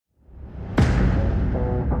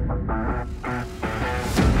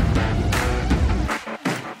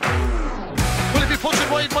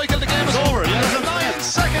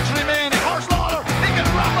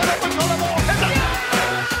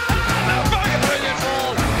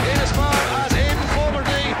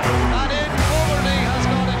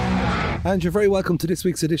And you're very welcome to this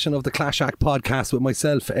week's edition of the Clash Act podcast with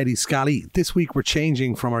myself, Eddie Scally. This week we're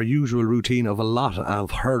changing from our usual routine of a lot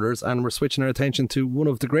of hurlers and we're switching our attention to one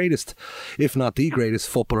of the greatest, if not the greatest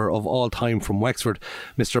footballer of all time from Wexford,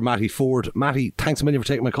 Mr. Mattie Forde. Mattie, thanks a million for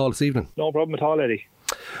taking my call this evening. No problem at all, Eddie.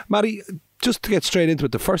 Mattie, just to get straight into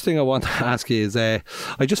it, the first thing I want to ask you is, I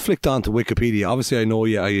just flicked on to Wikipedia. Obviously I know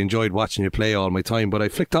you, I enjoyed watching you play all my time, but I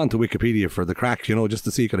flicked on to Wikipedia for the crack, you know, just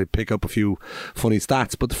to see could I pick up a few funny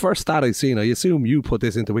stats. But the first stat I seen, I assume you put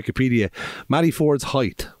this into Wikipedia, Mattie Forde's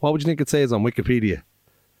height. What would you think it says on Wikipedia?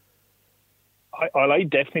 I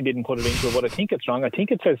definitely didn't put it into it, but I think it's wrong. I think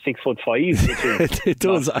it says 6'5", which is it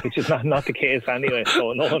does, which is not the case anyway.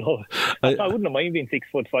 So no, I wouldn't have mind being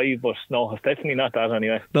 6'5", but no, it's definitely not that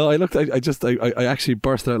anyway. No, I actually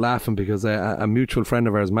burst out laughing because a mutual friend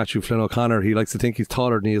of ours, Matthew Flynn O'Connor, he likes to think he's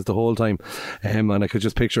taller than he is the whole time, and I could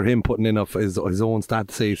just picture him putting in his own stat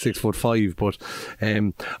to say 6'5", but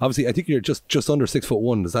obviously I think you're just under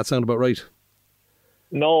 6'1". Does that sound about right?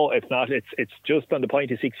 No, it's not. It's just on the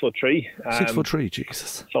point of 6'3". 6'3",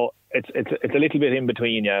 Jesus. So it's a little bit in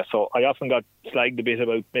between, yeah. So I often got slagged a bit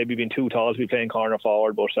about maybe being too tall to be playing corner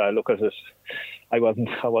forward, but look at it, I wasn't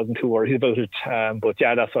too worried about it. But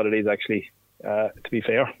yeah, that's what it is actually. To be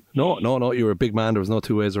fair. No, you were a big man. There was no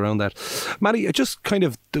two ways around that. Mattie, it just kind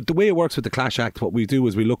of, the way it works with the Clash Act, what we do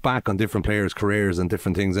is we look back on different players' careers and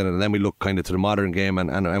different things in it, and then we look kind of to the modern game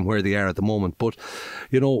and where they are at the moment. But,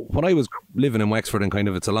 you know, when I was living in Wexford, and kind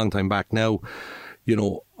of, it's a long time back now, you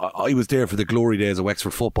know, I was there for the glory days of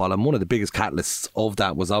Wexford football, and one of the biggest catalysts of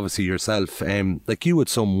that was obviously yourself. Like, you had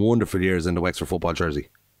some wonderful years in the Wexford football jersey.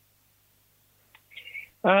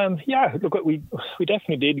 Yeah, look, we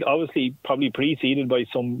definitely did. Obviously, probably preceded by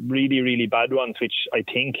some really, really bad ones, which I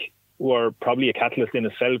think were probably a catalyst in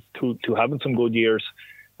itself to having some good years.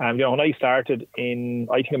 You know, when I started I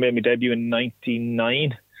think I made my debut in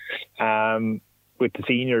 '99 with the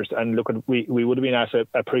seniors, and look, we would have been at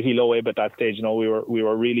a pretty low ebb at that stage. You know, we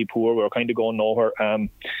were really poor. We were kind of going nowhere.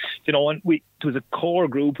 You know, and there was a core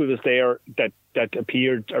group who was there that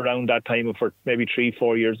appeared around that time for maybe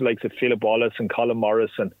 3-4 years, like Philip Wallace and Colin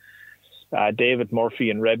Morris and David Murphy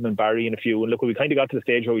and Redmond Barry and a few. And look, we kind of got to the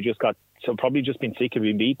stage where we just got probably just been sick of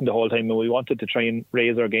being beaten the whole time, and we wanted to try and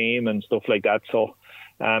raise our game and stuff like that. So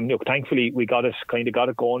look, thankfully we got it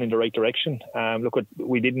going in the right direction. Look,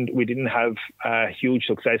 we didn't have huge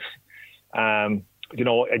success, you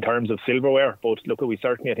know, in terms of silverware, but look, we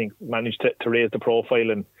certainly, I think, managed to raise the profile,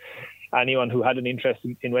 and anyone who had an interest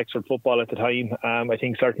in Wexford football at the time, I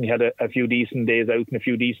think certainly had a few decent days out and a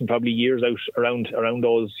few decent probably years out around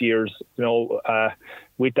those years, you know,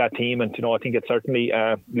 with that team. And, you know, I think it certainly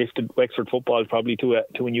lifted Wexford football probably to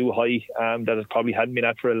a new high that it probably hadn't been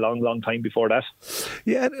at for a long time before that.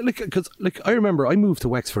 Yeah, because I remember I moved to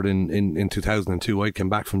Wexford in 2002. I came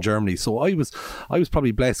back from Germany, so I was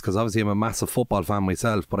probably blessed, because obviously I'm a massive football fan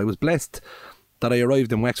myself, but I was blessed that I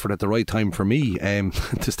arrived in Wexford at the right time for me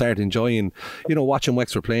to start enjoying, you know, watching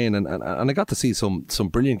Wexford playing, and I got to see some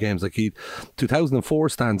brilliant games. Like 2004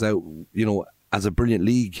 stands out, you know, as a brilliant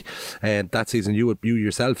league. That season you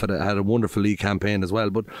yourself had a wonderful league campaign as well.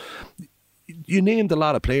 But you named a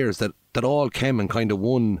lot of players that all came and kind of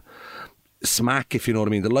won smack, if you know what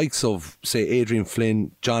I mean. The likes of, say, Adrian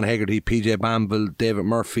Flynn, John Hegarty, PJ Banville, David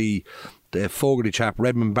Murphy, the Fogarty chap,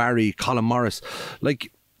 Redmond Barry, Colin Morris.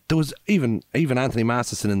 Like, there was even Anthony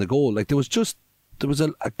Masterson in the goal. Like, there was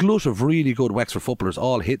a glut of really good Wexford footballers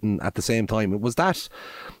all hitting at the same time. Was that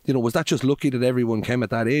just lucky that everyone came at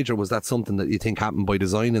that age, or was that something that you think happened by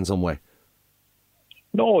design in some way?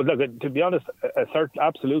 No, look, to be honest, a certain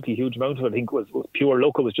absolutely huge amount of it, I think, was pure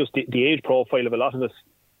luck. It was just the age profile of a lot of us.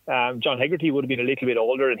 John Hegarty would have been a little bit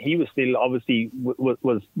older, and he was still obviously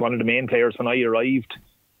was one of the main players when I arrived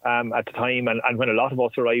at the time, and when a lot of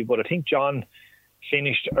us arrived. But I think John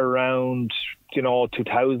finished around, you know,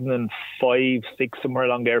 2005, 6, somewhere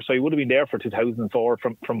along there. So he would have been there for 2004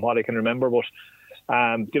 from what I can remember. But,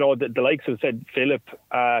 you know, the likes of, said, Philip,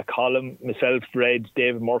 Colin, myself, Red,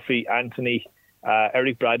 David Murphy, Anthony,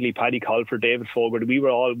 Eric Bradley, Paddy Colford, David Fogarty, we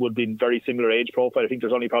would have been very similar age profile. I think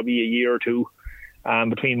there's only probably a year or two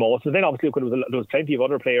between most. And then obviously there was plenty of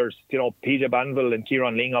other players. You know, PJ Banville and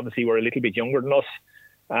Kieran Ling obviously were a little bit younger than us.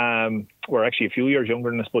 Were actually a few years younger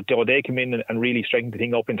than us, but they came in and really strengthened the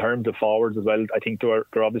thing up in terms of forwards as well. I think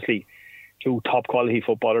they're obviously two top quality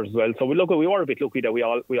footballers as well. So we were a bit lucky that we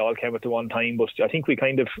all came at the one time, but I think we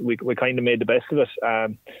kind of made the best of it.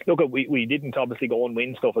 We didn't obviously go and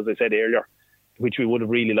win stuff, as I said earlier, which we would have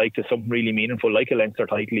really liked, as something really meaningful, like a Leinster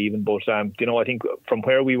title even. But you know, I think from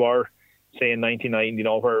where we were, say in '99, you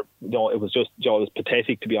know, where, you know, it was just, you know, it was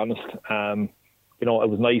pathetic, to be honest. you know, it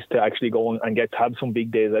was nice to actually go and get to have some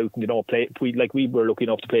big days out and, you know, play. We were lucky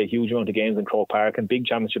enough to play a huge amount of games in Croke Park and big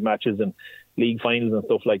championship matches and league finals and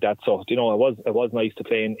stuff like that. So, you know, it was nice to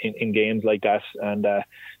play in games like that. And,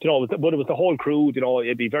 you know, but it was the whole crew. You know,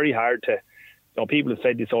 it'd be very hard to, you know, people have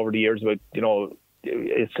said this over the years about, you know,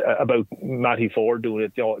 it's about Mattie Forde doing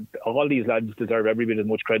it. You know, all these lads deserve every bit as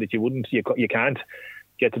much credit. You can't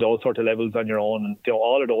get to those sort of levels on your own. And, you know,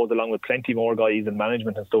 all of those, along with plenty more guys and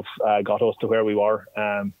management and stuff, got us to where we were.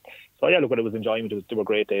 So yeah, look, it was enjoyment. They were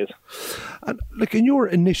great days. And like in your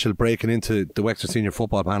initial breaking into the Wexford Senior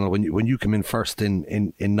Football panel, when you came in first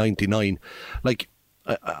in '99, like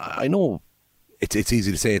I know it's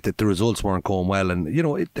easy to say that the results weren't going well, and you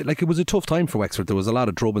know, it was a tough time for Wexford. There was a lot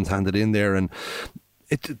of drubbings handed in there, and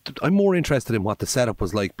I'm more interested in what the setup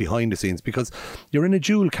was like behind the scenes, because you're in a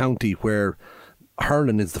dual county where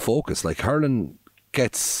hurling is the focus. Like hurling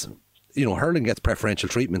gets preferential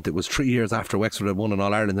treatment. It was 3 years after Wexford had won in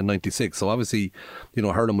All Ireland in '96, so obviously, you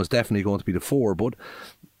know, hurling was definitely going to be the fore. But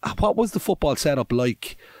what was the football setup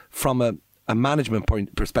like from a management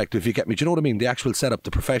perspective, if you get me? Do you know what I mean? The actual setup,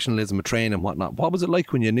 the professionalism of training and whatnot. What was it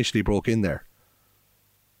like when you initially broke in there?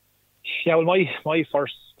 Yeah, well, my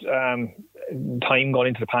first time going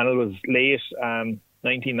into the panel was late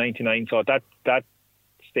 1999. So at that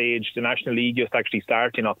stage, the National League just actually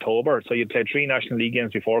started in October. So you'd played 3 National League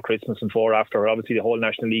games before Christmas and 4 after. Obviously, the whole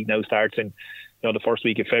National League now starts in, you know, the first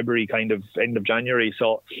week of February, kind of end of January.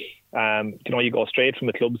 So, you know, you go straight from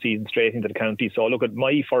the club season straight into the county. So look, at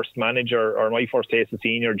my first manager, or my first taste of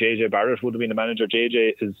senior, JJ Barrett would have been the manager.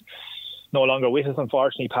 JJ is no longer with us,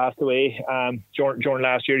 unfortunately. Passed away during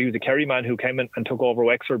last year. He was a Kerry man who came in and took over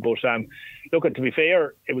Wexford. But look, to be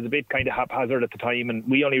fair, it was a bit kind of haphazard at the time, and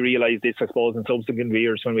we only realised this, I suppose, in subsequent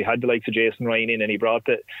years when we had the likes of Jason Ryan in, and he brought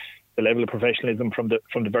the level of professionalism from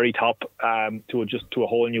the very top to a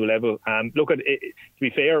whole new level. Look, at it, to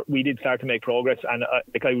be fair, we did start to make progress, and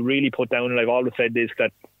like I really put down, and I've always said this,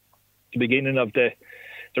 that the beginning of the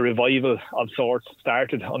revival of sorts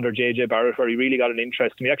started under JJ Barrett, where he really got an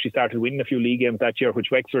interest. And we actually started winning a few league games that year, which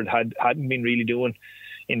Wexford hadn't been really doing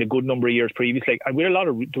in a good number of years previously. And there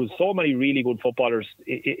was so many really good footballers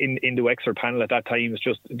in the Wexford panel at that time. It's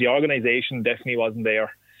just the organisation definitely wasn't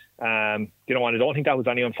there. You know, and I don't think that was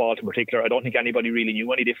anyone's fault in particular. I don't think anybody really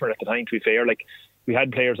knew any different at the time, to be fair. Like, we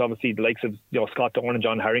had players, obviously, the likes of, you know, Scott Dorn and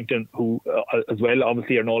John Harrington, who as well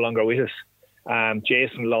obviously are no longer with us.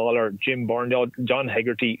 Jason Lawler, Jim Byrne, John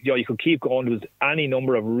Hegarty. You know, you could keep going. There was any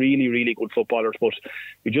number of really, really good footballers, but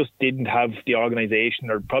we just didn't have the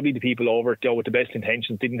organisation, or probably the people over, you know, with the best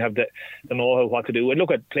intentions, didn't have the know-how what to do. And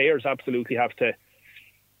look, at players absolutely have to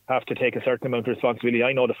take a certain amount of responsibility.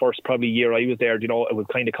 I know the first probably year I was there, you know, it was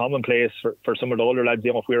kind of commonplace for some of the older lads,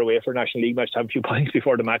 you know, if we were away for a National League match, to have a few pints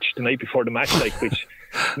before the match, the night before the match, like, which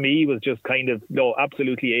to me was just kind of, you know,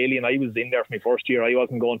 absolutely alien. I was in there for my first year. I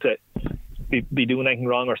wasn't going to be doing anything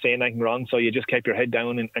wrong or saying anything wrong, so you just kept your head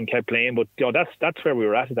down and kept playing. But, you know, that's where we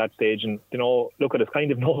were at that stage. And, you know, look, it's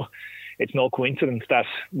kind of it's no coincidence that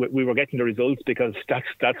we were getting the results, because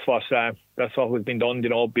that's what was being done, you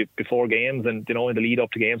know, before games and, you know, in the lead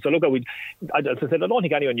up to games. So look, as I said, I don't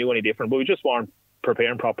think anyone knew any different, but we just weren't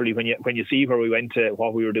preparing properly when you see where we went to,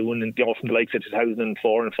 what we were doing, and, you know, from the likes of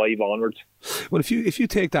 2004 and 5 onwards. Well, if you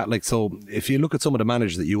take that, like, so if you look at some of the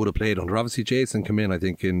managers that you would have played under, obviously Jason came in, I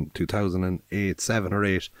think, in 2008, 7 or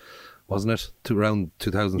 8, wasn't it? To around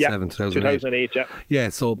 2007, 2008, yeah. Yeah,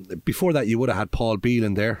 so before that you would have had Paul Beale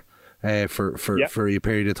in there for a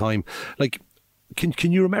period of time. Like,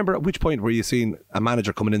 can you remember at which point were you seeing a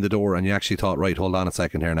manager coming in the door and you actually thought, right, hold on a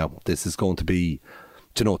second here now, this is going to be,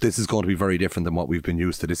 you know, this is going to be very different than what we've been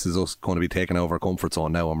used to. This is us going to be taking over our comfort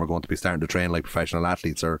zone now, and we're going to be starting to train like professional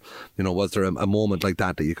athletes? Or, you know, was there a moment like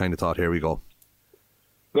that you kind of thought, here we go?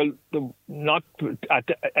 Well, not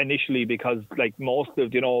initially, because like most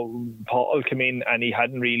of, you know, Paul came in and he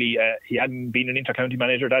hadn't been an inter-county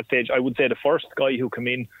manager at that stage. I would say the first guy who came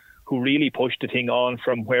in who really pushed the thing on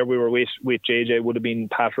from where we were with JJ would have been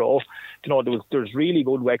Pat Rowe. You know, there's really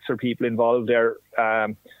good Wexford people involved there.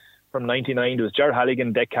 From 99, there was Ger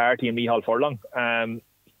Halligan, Dick Carty and Micheál Furlong,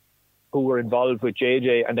 who were involved with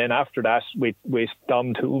JJ. And then after that, with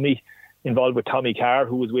Dom Toomey, involved with Tommy Carr,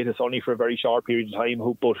 who was with us only for a very short period of time.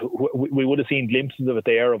 But we would have seen glimpses of it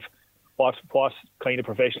there, of what kind of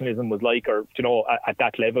professionalism was like, or, you know, at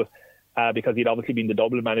that level. Because he'd obviously been the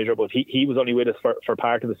double manager, but he was only with us for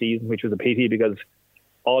part of the season, which was a pity, because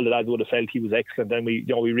all the lads would have felt he was excellent. Then we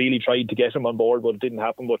really tried to get him on board, but it didn't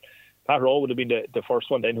happen. But Pat Rowe would have been the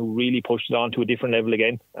first one then who really pushed it on to a different level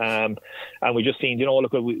again. And we just seen, you know,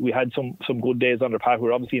 look, we had some good days under Pat. We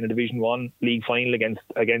were obviously in a Division 1 league final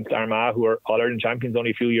against Armagh, who were All-Ireland champions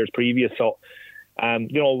only a few years previous. So,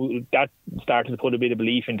 That started to put a bit of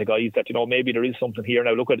belief into guys that, maybe there is something here.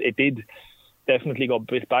 Now, look, it did definitely go a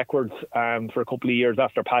bit backwards for a couple of years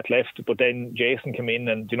after Pat left, but then Jason came in,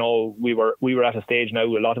 and we were at a stage now,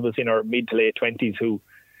 a lot of us in our mid to late 20s who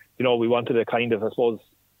we wanted to kind of, I suppose,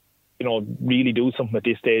 really do something at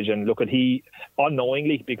this stage. And look, he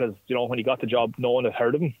unknowingly, because when he got the job, no one had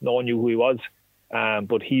heard of him, no one knew who he was,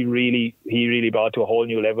 but he really brought it to a whole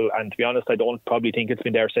new level. And to be honest, I don't probably think it's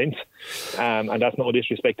been there since, and that's no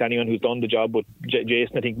disrespect to anyone who's done the job, but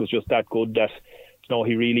Jason, I think, was just that good that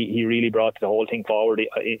he really brought the whole thing forward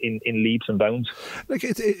in leaps and bounds.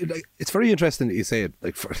 It's very interesting that you say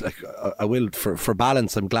it. For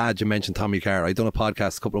balance, I'm glad you mentioned Tommy Carr. I done a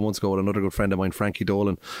podcast a couple of months ago with another good friend of mine, Frankie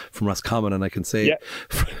Dolan from Roscommon, and I can say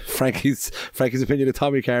Frankie's opinion of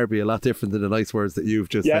Tommy Carr be a lot different than the nice words that you've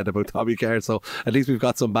just said about Tommy Carr. So at least we've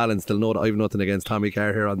got some balance. They'll know that I've nothing against Tommy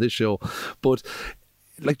Carr here on this show, but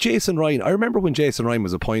like Jason Ryan, I remember when Jason Ryan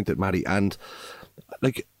was appointed, Matty, and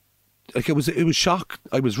it was shock.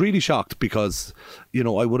 I was really shocked because,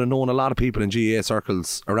 I would have known a lot of people in GAA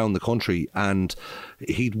circles around the country, and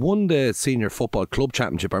he'd won the senior football club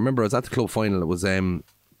championship. I remember I was at the club final. It was it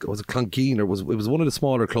Clongeen, or it was one of the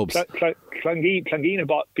smaller clubs. Clongeen had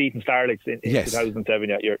beaten Starlights in 2007.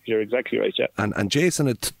 Yeah, you're exactly right. Yeah, and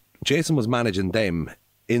Jason was managing them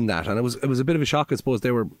in that, and it was a bit of a shock. I suppose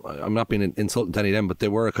they were. I'm not being insulting to any of them, but they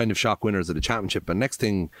were a kind of shock winners of the championship. And next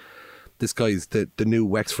thing, this guy's the new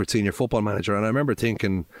Wexford senior football manager, and I remember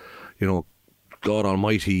thinking, God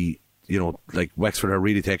almighty, Wexford are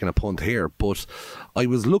really taking a punt here. But I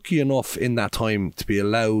was lucky enough in that time to be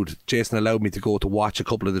Jason allowed me to go to watch a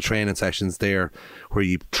couple of the training sessions there where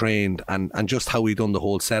he trained, and just how he done the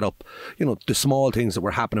whole setup, the small things that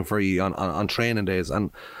were happening for you on training days.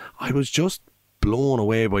 And I was just blown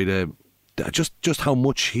away by just how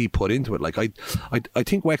much he put into it. I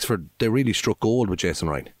think Wexford, they really struck gold with Jason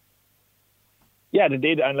Ryan. Yeah, they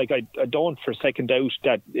did, and I don't for a second doubt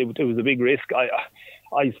that it was a big risk.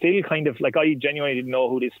 I still kind of I genuinely didn't know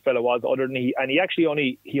who this fella was, other than he actually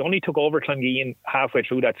only took over Clongeen halfway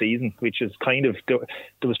through that season, which is kind of there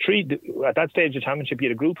was three at that stage of the championship. You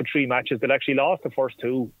had a group of 3 matches that actually lost the first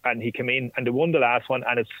 2, and he came in and they won the last one,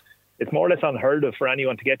 and it's more or less unheard of for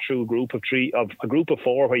anyone to get through a group of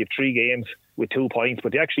 4 where you have 3 games with 2 points,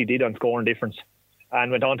 but they actually did on scoring difference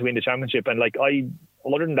and went on to win the championship. And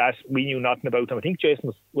other than that, we knew nothing about him. I think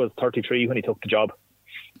Jason was 33 when he took the job.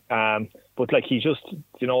 But he just,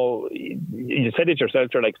 you said it yourself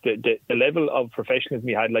there, the level of professionalism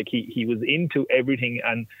he had, he was into everything.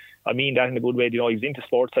 And I mean that in a good way. He was into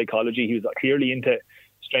sports psychology. He was clearly into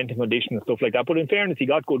strength and conditioning and stuff like that. But in fairness, he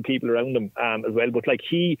got good people around him as well. But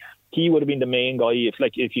he would have been the main guy.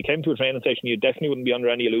 If you came to a training session, you definitely wouldn't be under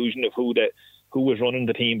any illusion of who was running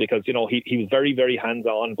the team, because he was very, very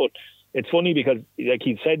hands-on. But it's funny because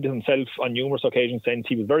he said to himself on numerous occasions since,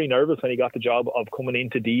 he was very nervous when he got the job of coming in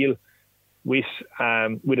to deal with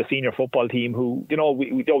a senior football team who,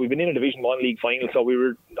 we've been in a Division 1 league final, so we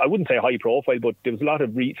were, I wouldn't say high profile, but there was a lot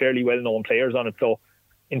of fairly well-known players on it. So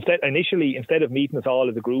instead of meeting us all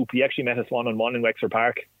as a group, he actually met us one-on-one in Wexford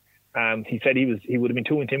Park. He said he would have been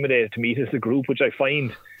too intimidated to meet us as a group, which I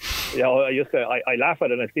find, I laugh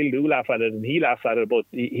at it, and I still do laugh at it, and he laughs at it, but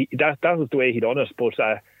that was the way he done it. But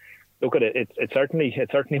look at it, it certainly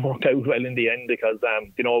worked out well in the end, because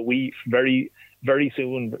we very, very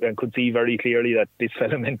soon could see very clearly that this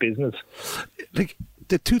fella meant business.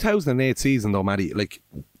 The 2008 season though, Matty,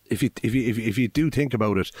 if you do think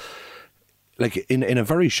about it, in a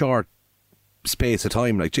very short space of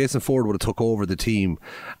time, Jason Forde would have took over the team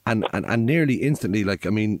and nearly instantly,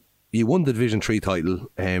 you won the Division 3 title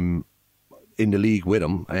in the league with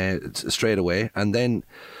him straight away, and then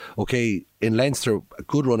in Leinster, a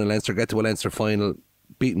good run in Leinster, get to a Leinster final,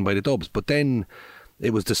 beaten by the Dubs, but then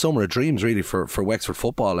it was the summer of dreams really for Wexford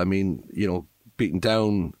football. I mean, beaten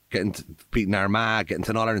down, beating Armagh, getting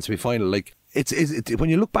to an All-Ireland semi-final. It's when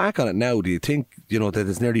you look back on it now, do you think that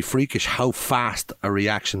it's nearly freakish how fast a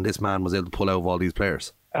reaction this man was able to pull out of all these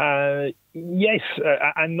players? Yes,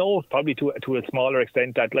 and no, probably to a smaller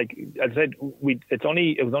extent. That, as I said,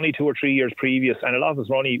 it was only 2 or 3 years previous, and a lot of us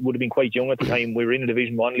would have been quite young at the time. We were in a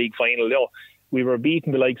Division 1 league final. We were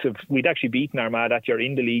beating the likes of, we'd actually beaten Armagh that year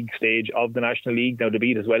in the league stage of the National League. Now they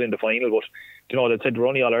beat as well in the final, but they said we're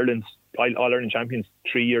only All-Ireland champions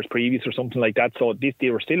 3 years previous or something like that. So they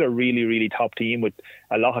were still a really, really top team with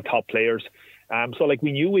a lot of top players. So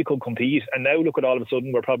we knew we could compete, and now look at, all of a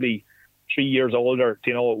sudden we're probably 3 years older.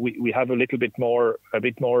 We have a bit more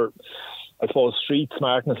I suppose, street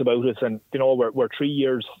smartness about us, and we're 3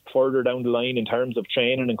 years further down the line in terms of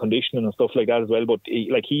training and conditioning and stuff like that as well. But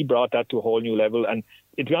he brought that to a whole new level, and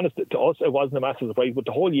to be honest, to us it wasn't a massive surprise. But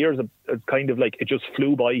the whole year is kind of like it just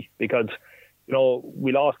flew by, because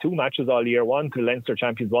we lost 2 matches all year, one to the Leinster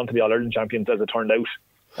champions, one to the All Ireland champions, as it turned out,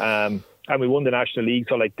 and we won the National League.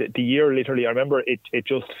 So like the year, literally, I remember it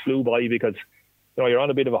just flew by, because you're on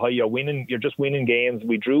a bit of a high. You're just winning games.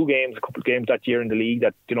 We drew games, a couple of games that year in the league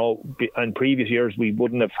that in previous years we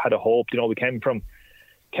wouldn't have had a hope. We came from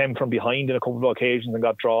behind in a couple of occasions and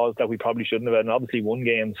got draws that we probably shouldn't have had, and obviously won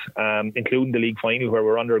games, including the league final where we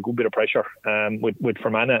were under a good bit of pressure with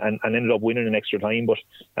Fermanagh and ended up winning in extra time.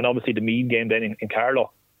 And obviously the Meath game then in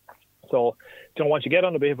Carlow. So once you get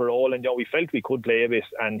on a bit of a roll, and we felt we could play a bit,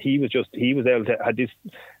 and he was able to had this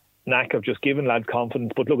knack of just giving lads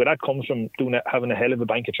confidence. But look, that comes from having a hell of a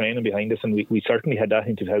bank of training behind us, and we certainly had that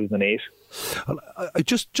in 2008. I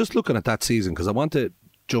just looking at that season, because I want to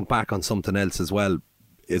jump back on something else as well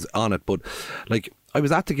is on it, but like I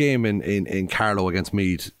was at the game in Carlow against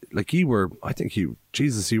Meath. Like you were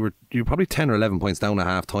probably 10 or 11 points down at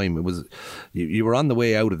half time. It was you were on the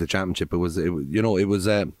way out of the championship. It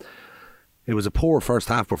was a poor first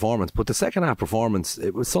half performance, but the second half performance,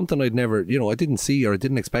 it was something I'd never, I didn't see or I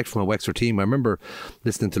didn't expect from a Wexford team. I remember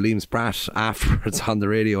listening to Liam Spratt afterwards on the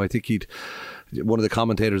radio. I think one of the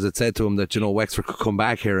commentators had said to him that, Wexford could come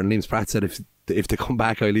back here, and Liam Spratt said, if they come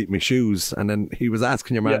back, I'll eat my shoes. And then he was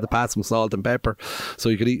asking your man to pass some salt and pepper so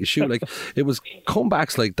he could eat his shoe. Like, it was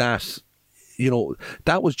comebacks like that,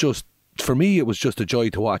 that was just, for me, it was just a joy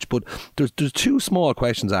to watch. But there's 2 small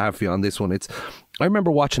questions I have for you on this one. I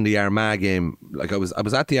remember watching the Armagh game. Like I was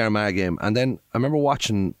at the Armagh game, and then I remember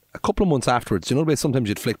watching a couple of months afterwards. Sometimes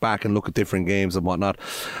you'd flick back and look at different games and whatnot.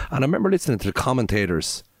 And I remember listening to the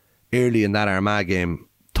commentators early in that Armagh game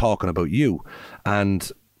talking about you.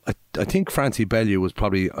 And I think Francie Bellew was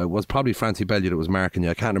probably Francie Bellew that was marking you.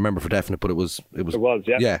 I can't remember for definite, but it was,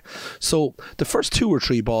 yeah. Yeah. So the first 2 or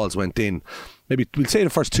 3 balls went in. Maybe we'll say the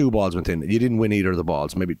first 2 balls went in. You didn't win either of the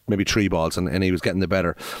balls. Maybe 3 balls, and he was getting the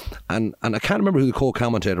better. And I can't remember who the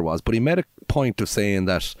co-commentator was, but he made a point of saying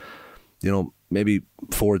that, maybe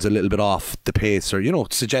Ford's a little bit off the pace, or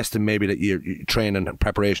suggesting maybe that your training and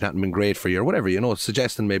preparation hadn't been great for you, or whatever.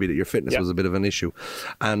 Suggesting maybe that your fitness was a bit of an issue,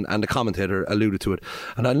 and the commentator alluded to it.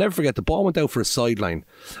 And I'll never forget, the ball went out for a sideline,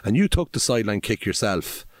 and you took the sideline kick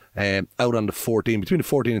yourself. Out on the 14, between the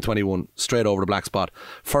 14 and 21, straight over the black spot.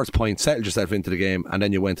 First point, settled yourself into the game, and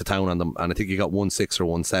then you went to town on them, and I think you got 1-6 or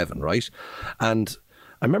 1-7, right? And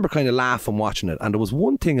I remember kind of laughing watching it, and there was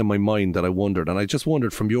one thing in my mind that I wondered, and I just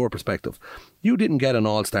wondered from your perspective. You didn't get an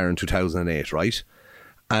All-Star in 2008, right?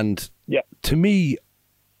 And to me,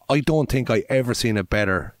 I don't think I ever seen a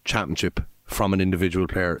better championship from an individual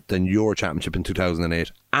player than your championship in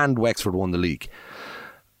 2008, and Wexford won the league.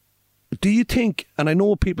 Do you think, and I know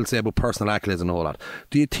what people say about personal accolades and all that,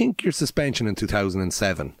 do you think your suspension in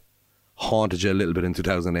 2007 haunted you a little bit in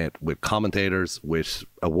 2008 with commentators, with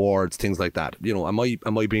awards, things like that? Am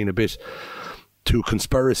I being a bit too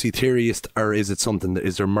conspiracy theorist, or is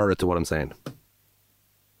there merit to what I'm saying?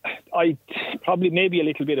 I probably maybe a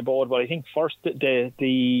little bit of both, but I think first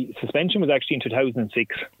the suspension was actually in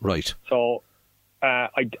 2006. Right. So I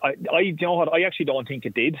actually don't think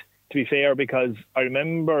it did, to be fair, because I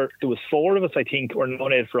remember there was 4 of us, I think, were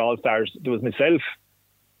nominated for All-Stars. There was myself,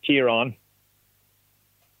 Kieran,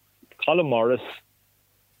 Colin Morris,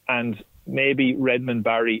 and maybe Redmond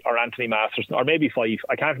Barry or Anthony Masterson, or maybe 5.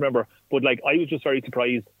 I can't remember. But I was just very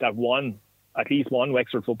surprised that at least one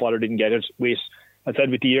Wexford footballer didn't get it. With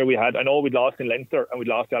the year we had, I know we'd lost in Leinster and we'd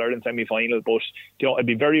lost the Ireland semi-final, but it'd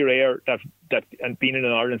be very rare that and being in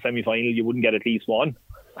an Ireland semi-final you wouldn't get at least one.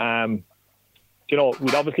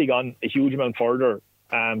 We'd obviously gone a huge amount further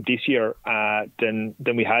this year than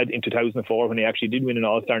we had in 2004 when he actually did win an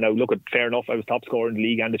All-Star. Now, look, fair enough, I was top scorer in the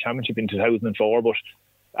league and the championship in 2004, but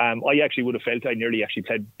I actually would have felt I nearly actually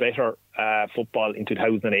played better football in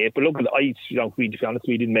 2008. But look, to be honest,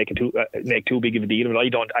 we didn't make too big of a deal of it. I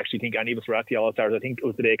don't actually think any of us were at the All-Stars. I think it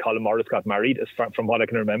was the day Colin Morris got married, from what I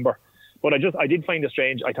can remember. But I did find it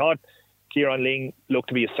strange. I thought Kieran Ling looked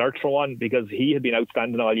to be a search for one, because he had been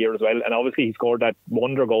outstanding all year as well, and obviously he scored that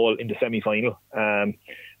wonder goal in the semi-final, and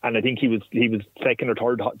I think he was second or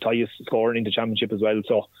third highest scoring in the championship as well.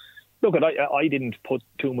 So look, I didn't put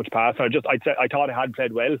too much past. I thought I had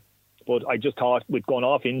played well, but I just thought with going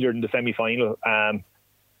off injured in the semi-final and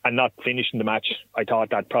not finishing the match, I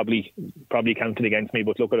thought that probably counted against me.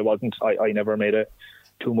 But look, it wasn't. I never made a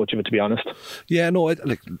too much of it, to be honest. Yeah, no,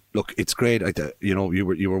 look, it's great.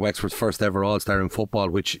 You were Wexford's first ever All-Star in football,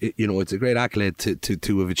 which, it's a great accolade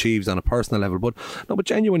to have achieved on a personal level. But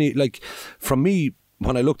genuinely, like, from me,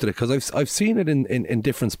 when I looked at it, because I've seen it in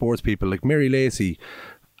different sports people, like Mary Lacey.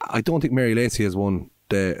 I don't think Mary Lacey has won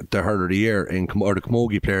the Hurler of the Year or the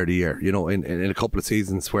Camogie Player of the Year, in a couple of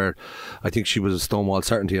seasons where I think she was a stonewall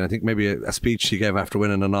certainty, and I think maybe a speech she gave after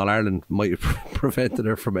winning an All-Ireland might have prevented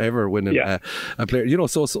her from ever winning a player.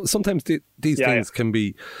 So sometimes these things can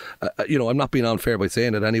be, I'm not being unfair by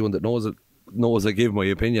saying it. Anyone that knows I give my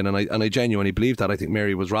opinion, and I genuinely believe that. I think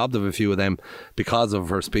Mary was robbed of a few of them because of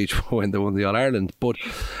her speech when they won the All-Ireland. But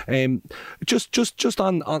just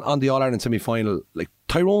on the All-Ireland semi-final, like,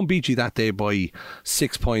 Tyrone beat you that day by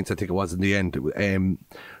 6 points, I think it was, in the end.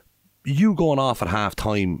 You going off at half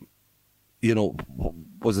time,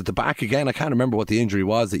 was it the back again? I can't remember what the injury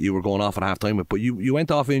was that you were going off at half time with, but you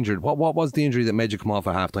went off injured. What was the injury that made you come off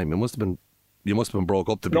at half time? You must have been broke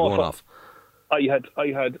up to be going off.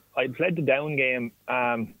 I'd played the down game.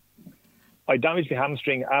 I damaged my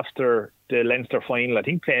hamstring after the Leinster final, I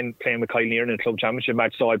think playing with Kilanerin in a club championship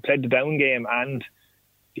match. So I played the down game and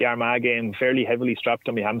the Armagh game fairly heavily strapped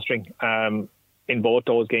on my hamstring in both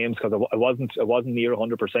those games, because I wasn't near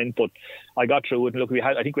 100%, but I got through it. And look,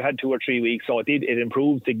 I think we had 2 or 3 weeks, so it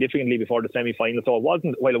improved significantly before the semi-final. So it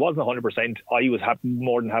wasn't 100%. I was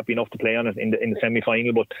more than happy enough to play on it in the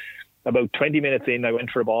semi-final, but about 20 minutes in, I went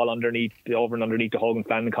for a ball underneath the Hogan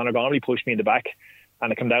stand, and Conor Gormley pushed me in the back,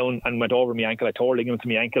 and I came down and went over my ankle. I tore ligaments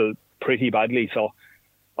in my ankle pretty badly, so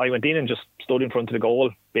I went in and just stood in front of the goal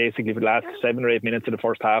basically for the last 7 or 8 minutes of the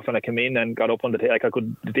first half, and I came in and got up on the table. Like, I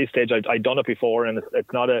could, at this stage, I'd done it before, and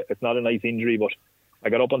it's not a nice injury, but I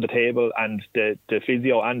got up on the table, and the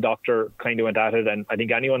physio and doctor kind of went at it, and I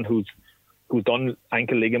think anyone who's done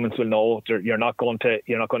ankle ligaments will know you're not going to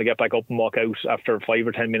get back up and walk out after 5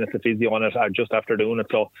 or 10 minutes of physio on it, or just after doing it.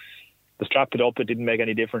 So they strapped it up. It didn't make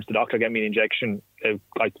any difference. The doctor gave me an injection.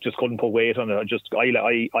 I just couldn't put weight on it. I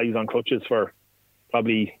was on crutches for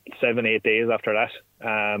probably 7-8 days after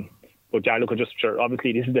that. But yeah, look,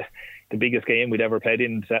 obviously this is the biggest game we'd ever played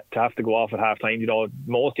in, to have to go off at half time.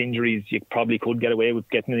 Most injuries you probably could get away with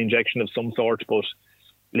getting an injection of some sort, but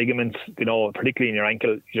ligaments, particularly in your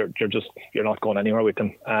ankle, you're not going anywhere with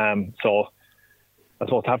them. So I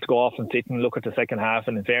suppose to have to go off and sit and look at the second half,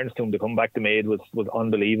 and in fairness to him, the comeback they made was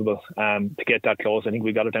unbelievable. To get that close, I think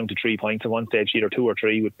we got it down to 3 points at one stage, either 2 or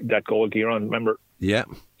 3 with that goal Kieran. Remember? Yeah.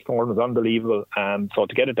 Scoring was unbelievable. So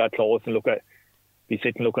to get it that close and be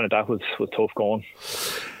sitting looking at that was tough going.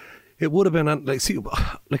 It would have been,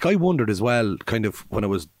 like I wondered as well, kind of when I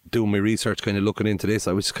was doing my research, kind of looking into this,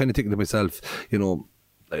 I was kind of thinking to myself,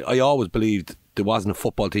 I always believed there wasn't a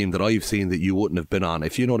football team that I've seen that you wouldn't have been on.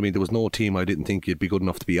 If you know what I mean, there was no team I didn't think you'd be good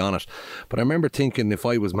enough to be on it. But I remember thinking, if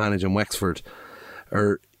I was managing Wexford,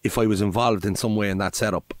 or if I was involved in some way in that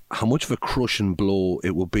setup, how much of a crushing blow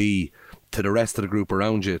it would be to the rest of the group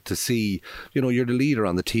around you to see, you're the leader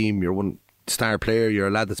on the team, you're one star player, you're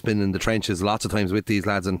a lad that's been in the trenches lots of times with these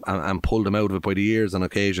lads and pulled them out of it by the ears on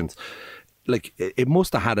occasions. Like, it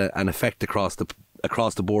must have had an effect across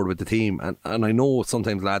the board with the team, and I know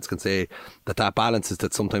sometimes lads can say that balance is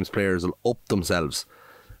that sometimes players will up themselves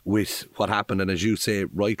with what happened, and as you say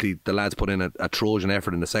rightly, the lads put in a Trojan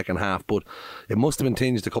effort in the second half, but it must have been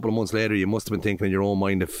tinged a couple of months later. You must have been thinking in your own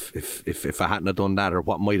mind if I hadn't have done that, or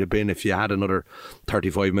what might have been if you had another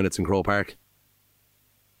 35 minutes in Croke Park.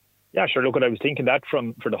 Yeah, sure. Look, I was thinking that for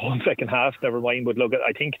the whole second half, never mind. But look,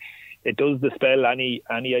 I think it does dispel any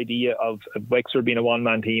idea of Wexford being a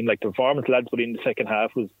one-man team. Like, the performance lads put in the second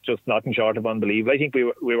half was just nothing short of unbelievable. I think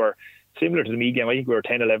we were similar to the Meath game. I think we were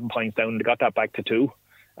 10-11 points down. They got that back to 2.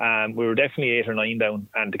 We were definitely 8 or 9 down,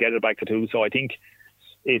 and to get it back to 2. So I think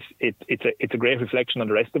it's a great reflection on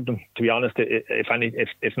the rest of them. To be honest,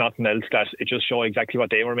 if nothing else, that it just shows exactly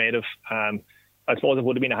what they were made of. I suppose it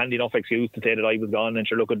would have been a handy enough excuse to say that I was gone, and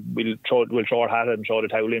sure, look, we'll throw our hat at and throw the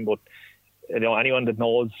towel in. But anyone that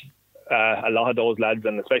knows a lot of those lads,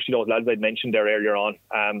 and especially those lads I'd mentioned there earlier on,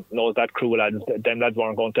 knows that crew of lads. Them lads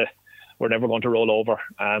were never going to roll over,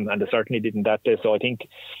 and they certainly didn't that day. So I think,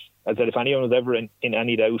 as I said, if anyone was ever in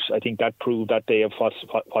any doubt, I think that proved that day of what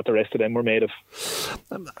the rest of them were made of.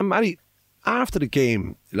 Matty, after that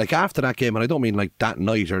game, and I don't mean like that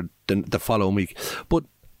night or the following week, but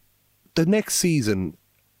the next season,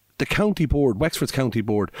 the county board, Wexford's county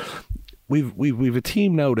board, we've a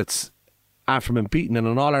team now that's, after being beaten in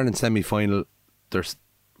an All-Ireland semi-final, they're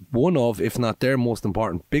one of, if not their most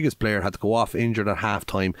important, biggest player had to go off injured at half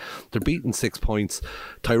time. They're beaten 6 points.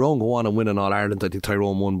 Tyrone go on and win in All Ireland. I think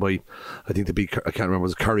Tyrone won by, I think they beat, I can't remember,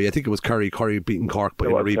 was it Curry? I think it was Curry beating Cork by a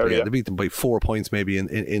replay. Curry, yeah. They beat them by 4 points maybe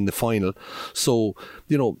in the final. So,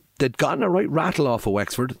 you know, they'd gotten a right rattle off of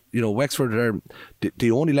Wexford. You know, Wexford are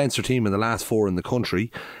the only Leinster team in the last 4 in the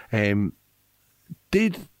country.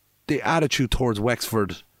 Did the attitude towards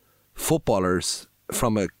Wexford footballers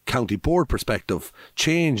from a county board perspective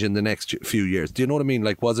change in the next few years? Do you know what I mean?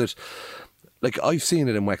 Like, was it, like I've seen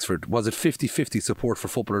it in Wexford, was it 50-50 support for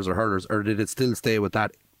footballers or hurlers, or did it still stay with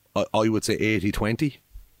that, I would say 80-20?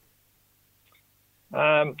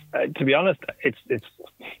 To be honest, it's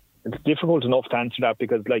difficult enough to answer that,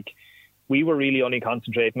 because like we were really only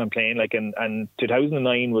concentrating on playing, like, and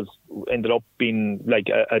 2009 ended up being like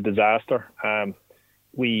a disaster.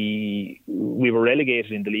 We were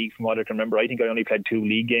relegated in the league, from what I can remember. I think I only played 2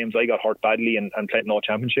 league games. I got hurt badly and played no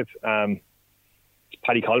championship.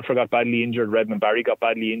 Paddy Colfer got badly injured. Redmond Barry got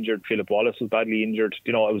badly injured. Philip Wallace was badly injured.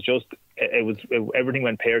 You know, everything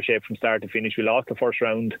went pear-shaped from start to finish. We lost the first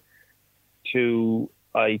round to,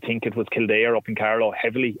 I think it was Kildare up in Carlow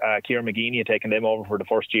heavily. Kieran McGeeney had taken them over for the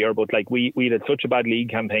first year, but like we had such a bad league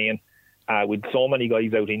campaign with so many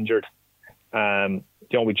guys out injured.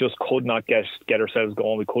 You know, we just could not get ourselves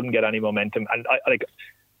going. We couldn't get any momentum, and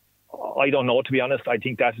I don't know, to be honest. I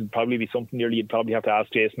think that would probably be something nearly you'd probably have to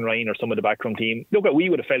ask Jason Ryan or some of the backroom team. Look, we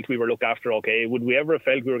would have felt we were looked after okay. Would we ever have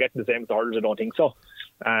felt we were getting the same as the hurlers? I don't think so.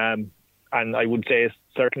 And I would say it's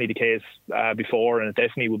certainly the case before, and it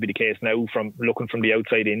definitely would be the case now from looking from the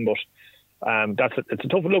outside in. But it's a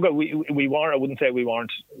tough look. We weren't. I wouldn't say we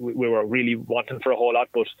weren't. We were really wanting for a whole lot,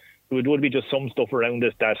 but it would be just some stuff around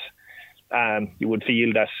it that you would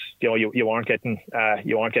feel that, you know, you aren't getting a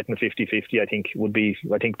 50-50. I think would be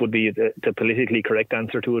the politically correct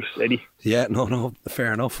answer to it, Eddie. Yeah, no,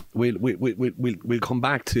 fair enough. We'll come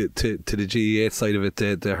back to the GEA side of it,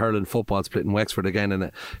 the hurling football split in Wexford again in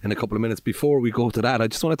a couple of minutes. Before we go to that, I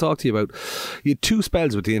just want to talk to you about, you had 2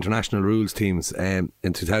 spells with the international rules teams in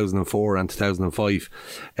 2004 and 2005.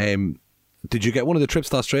 Did you get one of the trips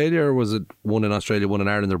to Australia, or was it one in Australia, one in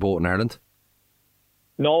Ireland, or both in Ireland?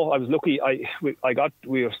 No, I was lucky. We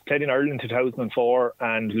were played in Ireland in 2004,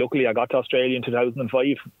 and luckily I got to Australia in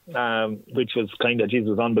 2005, which was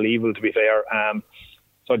was unbelievable, to be fair.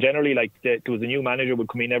 So generally, like there was a new manager would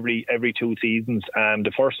come in every 2 seasons.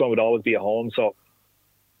 The first one would always be at home. So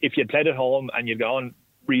if you'd played at home and you'd gone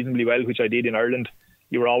reasonably well, which I did in Ireland,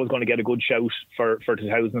 you were always going to get a good shout for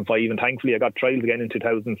 2005. And thankfully, I got trials again in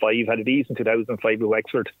 2005. Had a decent 2005 with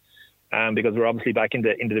Wexford, because we're obviously back in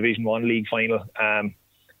the Division 1 league final.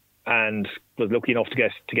 And was lucky enough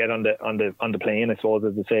to get on the plane, I suppose,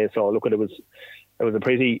 as they say. So look, it was a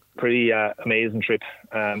pretty amazing trip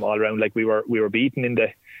all around. Like we were beaten in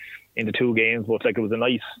the 2 games, but like it was a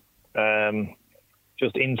nice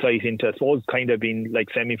just insight into, I suppose, kind of being like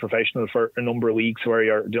semi-professional for a number of weeks, where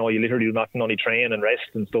you literally do nothing, only train and rest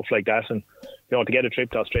and stuff like that. And you know, to get a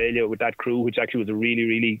trip to Australia with that crew, which actually was a really,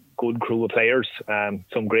 really good crew of players,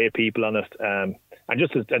 some great people on it, and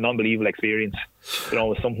just an unbelievable experience. You know, it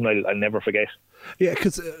was something I'll never forget. Yeah,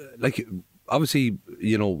 because like obviously,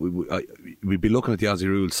 you know, we'd be looking at the Aussie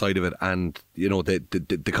rules side of it, and you know,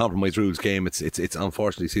 the compromise rules game. It's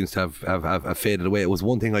unfortunately seems to have faded away. It was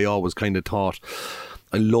one thing I always kind of thought.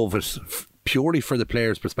 I love it purely for the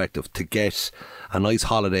player's perspective, to get a nice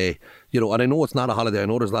holiday, you know. And I know it's not a holiday, I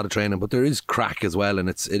know there's a lot of training, but there is crack as well, and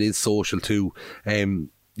it is social too.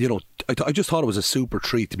 You know, I just thought it was a super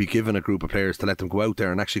treat to be given a group of players to let them go out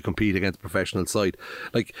there and actually compete against the professional side.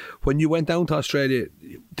 Like, when you went down to Australia,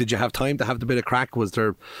 did you have time to have the bit of crack? Was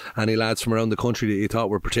there any lads from around the country that you thought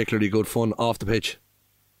were particularly good fun off the pitch?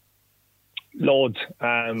 Loads.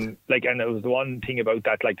 And it was the one thing about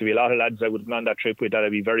that, like, there'd be a lot of lads I would have been on that trip with that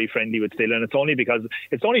I'd be very friendly with still, and it's only because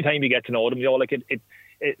it's the only time you get to know them, you know. Like it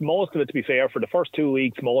most of it, to be fair, for the first 2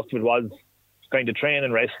 weeks, most of it was kind of train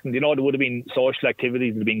and rest, and you know, there would have been social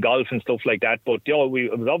activities, there'd been golf and stuff like that, but you know,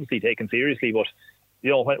 it was obviously taken seriously. But you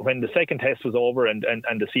know, when the second test was over and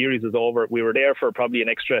the series was over, we were there for probably an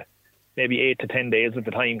extra maybe 8 to 10 days at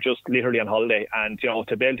the time, just literally on holiday. And you know,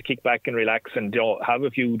 to be able to kick back and relax and, you know, have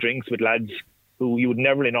a few drinks with lads who you would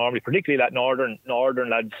never normally, particularly that northern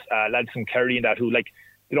lads, lads from Kerry and that, who, like,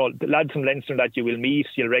 you know, the lads from Leinster that you will meet,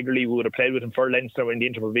 you'll regularly, we would have played with them for Leinster in the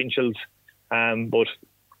interprovincials, but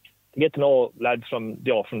to get to know lads from,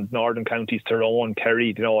 you know, from northern counties, Tyrone,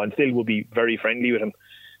 Kerry, you know, and still would be very friendly with them,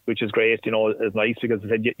 which is great. You know, it's nice, because I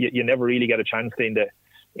said you never really get a chance to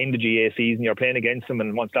in the GA season. You're playing against them,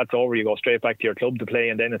 and once that's over, you go straight back to your club to play,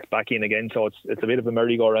 and then it's back in again. So it's a bit of a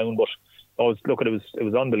merry-go-round, but it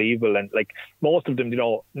was unbelievable. And like most of them,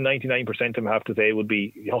 99% of them, I have to say, would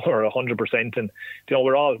be, or 100%. And,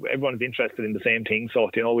 everyone's interested in the same thing. So,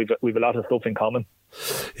 we've a lot of stuff in common.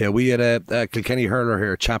 Yeah, we had a Kilkenny hurler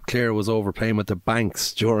here, Chap Clare, was over playing with the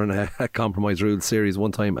Banks during a compromise rules series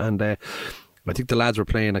one time, and I think the lads were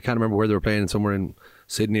playing, I can't remember where they were playing, somewhere in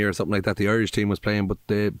Sydney or something like that. The Irish team was playing, but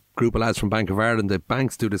the group of lads from Bank of Ireland, the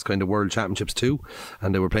Banks do this kind of World Championships too,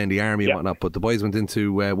 and they were playing the Army and whatnot. But the boys went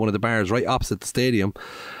into one of the bars right opposite the stadium,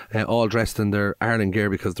 all dressed in their Ireland gear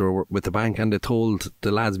because they were with the Bank, and they told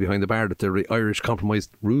the lads behind the bar that they're the Irish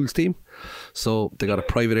compromised rules team. So they got a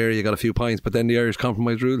private area, got a few pints, but then the Irish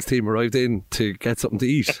compromised rules team arrived in to get something to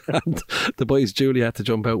eat, and the boys duly had to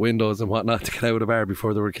jump out windows and whatnot to get out of the bar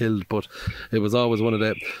before they were killed. But it was always one of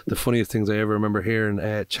the funniest things I ever remember hearing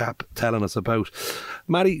Chap telling us about.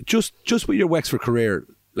 Matty, just with your Wexford career,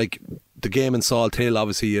 like the game in Salt Hill,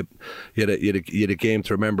 obviously you had a game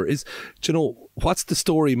to remember. Do you know what's the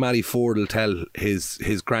story Mattie Forde will tell his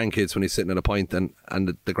grandkids when he's sitting at a pint and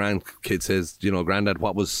the grandkid says, Grandad,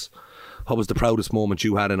 what was the proudest moment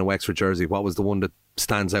you had in a Wexford jersey? What was the one that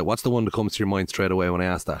stands out? What's the one that comes to your mind straight away when I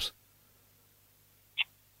ask that?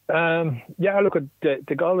 Look at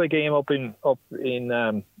the Galway game up in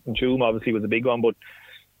June obviously was a big one, but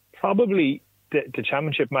probably the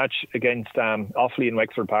championship match against Offaly in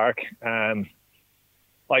Wexford Park. I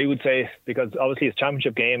would say, because obviously it's a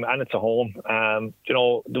championship game and it's a home.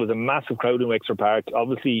 There was a massive crowd in Wexford Park,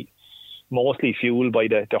 obviously mostly fueled by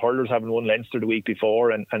the hurlers having won Leinster the week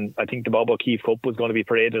before, and I think the Bob O'Keefe Cup was going to be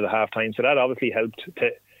paraded at half time, so that obviously helped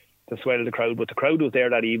to swell the crowd. But the crowd was there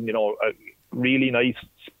that evening, a really nice,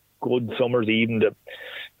 good summer's evening.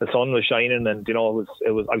 The sun was shining, and it was.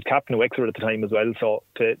 I was captain of Wexford at the time as well. So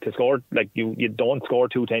to score, like you don't score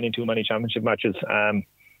 210 in too many championship matches, and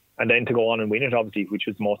then to go on and win it, obviously, which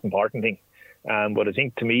was the most important thing. But I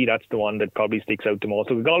think to me that's the one that probably sticks out the most.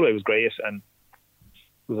 So Galway was great, and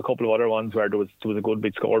there was a couple of other ones where there was a good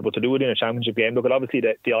bit scored. But to do it in a championship game, look, obviously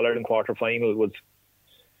the All Ireland quarter final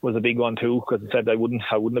was a big one too, because I said I wouldn't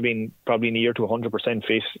have been probably near to 100%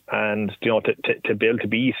 fit, and to be able to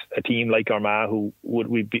beat a team like Armagh who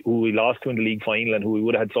we lost to in the league final and who we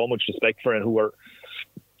would have had so much respect for, and who were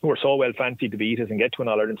so well fancied to beat us and get to an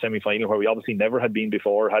All Ireland semi-final where we obviously never had been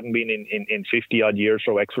before, hadn't been in 50 odd years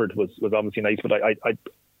for Wexford, was obviously nice. But I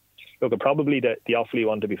look, probably the Offaly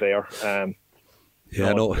one, to be fair.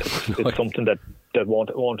 It's something that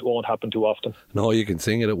won't happen too often. No, you can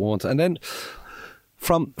sing it won't. And then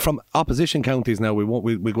from opposition counties now,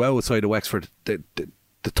 we go outside of Wexford.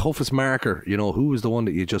 The toughest marker, who was the one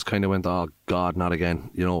that you just kind of went, oh God, not again?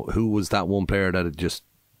 Who was that one player that had just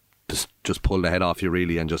pulled the head off you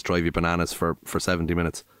really and just drive you bananas for 70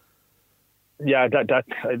 minutes? Yeah, that's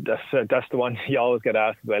the one you always get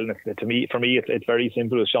asked as well. And for me, it's very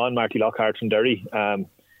simple. It was Sean Marty Lockhart from Derry.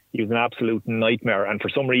 He was an absolute nightmare, and for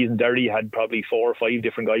some reason Derry had probably 4 or 5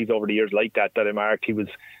 different guys over the years like that I marked. He was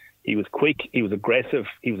quick, he was aggressive,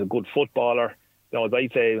 he was a good footballer. As I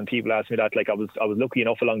say when people ask me that, like I was lucky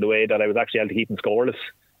enough along the way that I was actually able to keep him scoreless.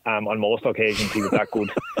 On most occasions he was that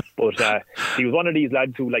good. But he was one of these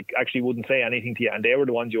lads who actually wouldn't say anything to you, and they were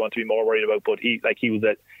the ones you want to be more worried about. But he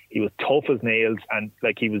was tough as nails, and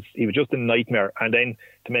he was just a nightmare. And then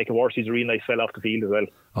to make it worse, he's a really nice fella off the field as well.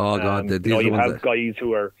 Oh God, you have guys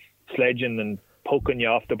who are sledging and poking you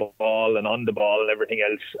off the ball and on the ball and everything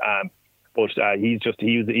else. But he's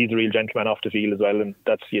a real gentleman off the field as well, and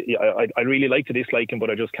that's I really like to dislike him, but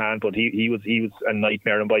I just can't. But he was a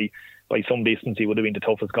nightmare, and by some distance he would have been the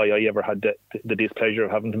toughest guy I ever had the displeasure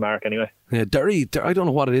of having to mark anyway. Yeah, Derry, I don't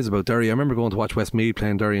know what it is about Derry. I remember going to watch Westmeath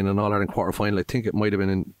playing Derry in an All-Ireland quarter-final. I think it might have been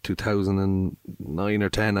in 2009 or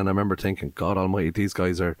 10, and I remember thinking, God almighty, these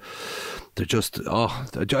guys they're just all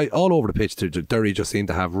over the pitch. Derry just seem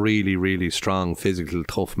to have really, really strong, physical,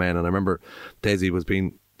 tough men, and I remember Desi was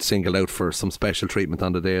being singled out for some special treatment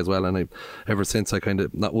on the day as well, and ever since I kind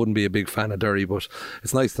of wouldn't be a big fan of Derry, but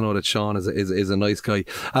it's nice to know that Sean is a nice guy.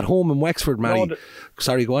 At home in Wexford, Matty,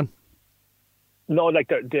 sorry, go on. No,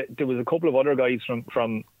 there was a couple of other guys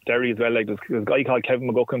from Derry as well. Like there's a guy called Kevin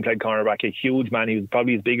McGuckin, played cornerback, a huge man. He was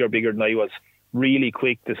probably bigger than I was, really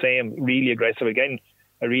quick, the same, really aggressive, again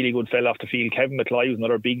a really good fella off the field. Kevin McCloy was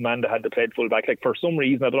another big man that had to play full back. For some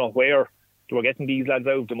reason, I don't know where they were getting these lads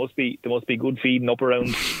out. There must be good feeding up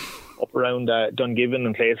around Dungiven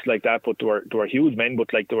and places like that. But they were huge men. But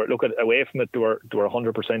they were away from it, they were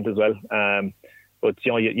 100% as well. But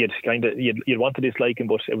you'd want to dislike them,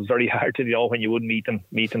 but it was very hard to when you wouldn't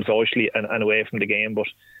meet them socially and away from the game. But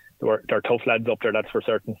they're tough lads up there, that's for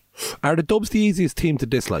certain. Are the Dubs the easiest team to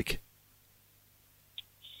dislike?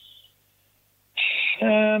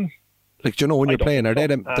 Like, do you know when you're playing, are they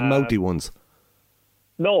the mouthy ones?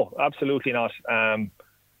 No, absolutely not.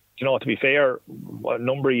 You know, to be fair, a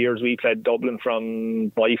number of years we played Dublin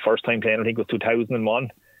from my first time playing, I think it was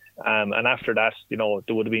 2001. And after that, you know,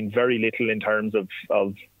 there would have been very little in terms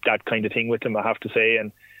of that kind of thing with them, I have to say.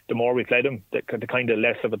 And the more we played them, the kind of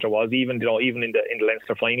less of it there was. Even in the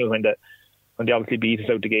Leinster final when they obviously beat us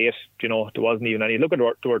out the gate, you know, there wasn't even any. Look,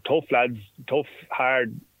 there were tough lads, tough,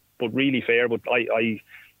 hard, but really fair. But I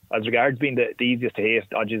as regards being the easiest to hate,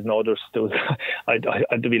 I just know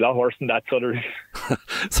I'd be a lot worse than that.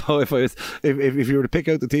 So if you were to pick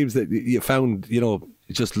out the teams that you found, you know,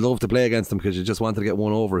 you just love to play against them because you just wanted to get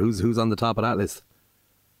one over, who's on the top of that list?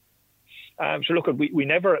 Sure. Look, we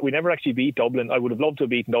never actually beat Dublin. I would have loved to have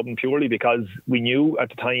beaten Dublin purely because we knew at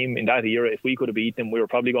the time in that era if we could have beaten them, we were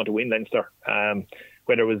probably going to win Leinster.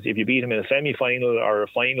 Whether it was if you beat them in a semi-final or a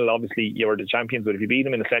final, obviously you were the champions. But if you beat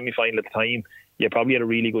them in a semi-final at the time, you probably had a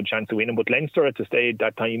really good chance of winning. But Leinster at the stage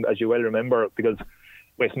that time, as you well remember, because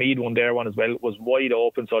Westmeath won their one as well, was wide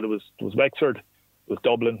open. So there was Wexford, there was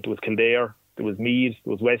Dublin, there was Kildare, there was Meath,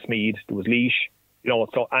 there was Westmeath, there was Laois. You know,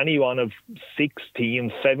 so any one of 7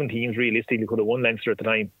 teams realistically could have won Leinster at the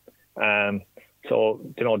time. So,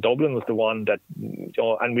 you know, Dublin was the one that, you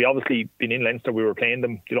know, and we obviously been in Leinster, we were playing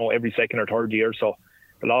them, you know, every second or third year. So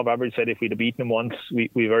the law of average said if we'd have beaten them once,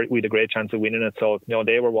 we'd a great chance of winning it. So, you know,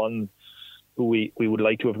 they were one who we would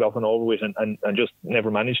like to have gotten over with and just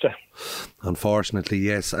never managed to. Unfortunately,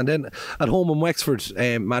 yes. And then at home in Wexford,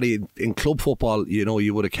 Matty, in club football, you know,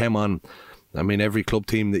 you would have come on. I mean, every club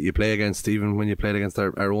team that you play against, even when you played against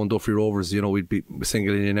our own Duffy Rovers, you know, we'd be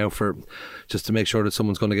singling you now for just to make sure that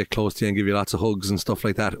someone's going to get close to you and give you lots of hugs and stuff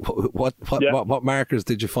like that. What markers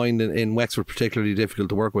did you find in Wexford particularly difficult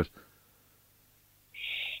to work with?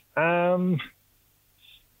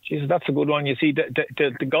 Jesus, that's a good one. You see,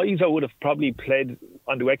 the guys I would have probably played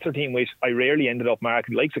on the Wexford team, which I rarely ended up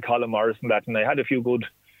marking, likes of Colin Morris and that, and I had a few good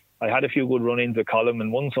run-ins with Colin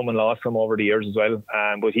and won some and lost some over the years as well.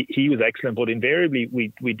 But he was excellent. But invariably,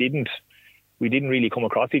 we didn't really come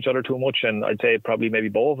across each other too much. And I'd say probably maybe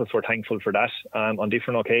both of us were thankful for that on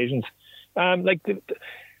different occasions.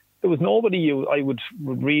 There was nobody I would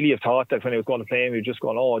really have thought that when I was going to play him, we were just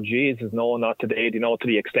going, oh, Jesus, no, not today. You know, to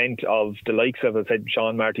the extent of the likes of, I said,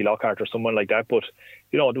 Sean, Marty, Lockhart or someone like that. But,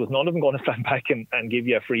 you know, there was none of them going to stand back and give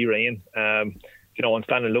you a free rein. You know, and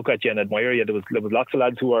stand and look at you and admire you. There was lots of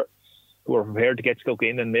lads who were prepared to get stuck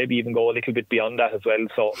in and maybe even go a little bit beyond that as well.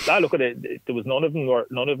 So look at it. There was none of them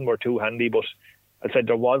were too handy. But I said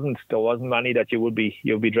there wasn't many that you'd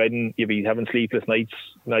be dreading. You'd be having sleepless nights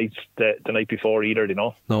the night before either. You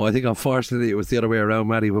know. No, I think unfortunately it was the other way around,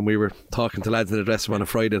 Matty. When we were talking to lads in the dressing room on a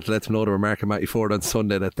Friday to let them know they were marking Mattie Forde on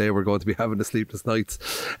Sunday, that they were going to be having the sleepless nights.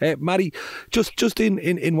 Matty, just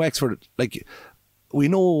in Wexford, like. We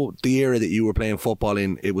know the era that you were playing football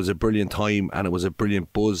in, it was a brilliant time and it was a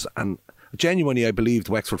brilliant buzz, and genuinely I believed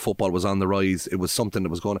Wexford football was on the rise. It was something that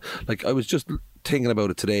was going to, like, I was just thinking about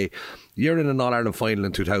it today. You're in an All-Ireland final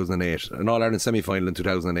in 2008, an All-Ireland semi-final in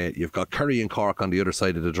 2008. You've got Kerry and Cork on the other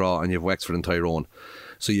side of the draw, and you've Wexford and Tyrone.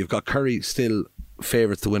 So you've got Kerry still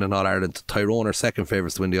favourites to win an All-Ireland. Tyrone are second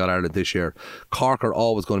favourites to win the All-Ireland this year. Cork are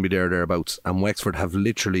always going to be thereabouts, and Wexford have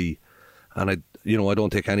literally, and I don't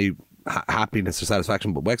take any happiness or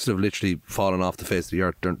satisfaction, but Wexford have literally fallen off the face of the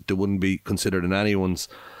earth. They wouldn't be considered in anyone's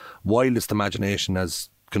wildest imagination as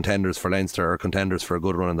contenders for Leinster or contenders for a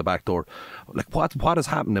good run in the back door. Like, what has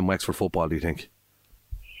happened in Wexford football, do you think?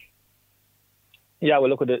 Yeah, well,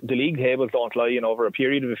 look, the league tables don't lie. You know, over a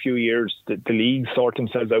period of a few years, the leagues sort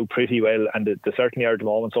themselves out pretty well, and they certainly are at the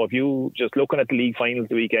moment. So if you just looking at the league finals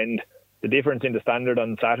the weekend, the difference in the standard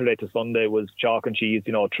on Saturday to Sunday was chalk and cheese.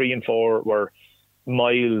 You know, 3 and 4 were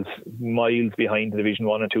miles behind the Division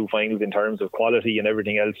 1 and 2 finals in terms of quality and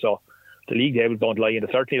everything else. So the league tables don't lie, and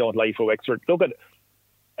they certainly don't lie for Wexford. Look,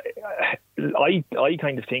 I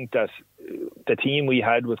kind of think that the team we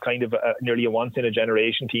had was kind of nearly a once in a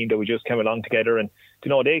generation team that we just came along together, and you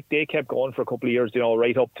know they kept going for a couple of years, you know,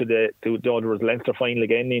 right up to there was Leinster final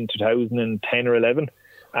again in 2010 or 11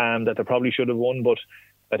 that they probably should have won, but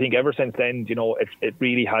I think ever since then, you know, it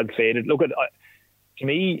really has faded. Look, to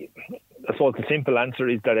me, I suppose the simple answer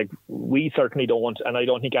is that we certainly don't, and I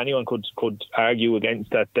don't think anyone could argue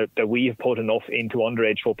against that we have put enough into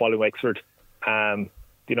underage football in Wexford,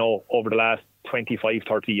 you know, over the last 25,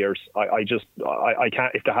 30 years. I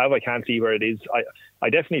can't, if they have, I can't see where it is. I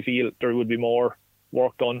definitely feel there would be more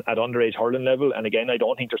work done at underage hurling level, and again, I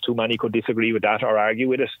don't think there's too many could disagree with that or argue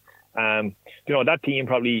with it. You know, that team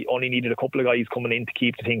probably only needed a couple of guys coming in to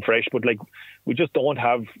keep the thing fresh, but like, we just don't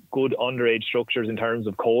have good underage structures in terms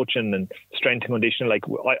of coaching and strength and conditioning. Like,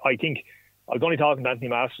 I think I was only talking to Anthony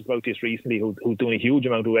Masters about this recently, who's doing a huge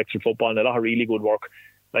amount of Wexford football and a lot of really good work.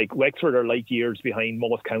 Like, Wexford are light years behind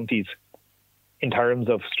most counties in terms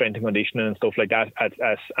of strength and conditioning and stuff like that.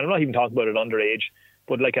 And I'm not even talking about it underage,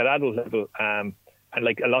 but like at adult level, and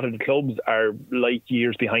like a lot of the clubs are light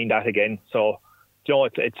years behind that again. So, you know,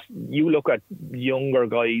 it's you look at younger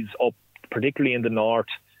guys up, particularly in the north.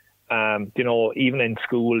 You know, even in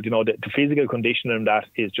school, you know, the physical conditioning and that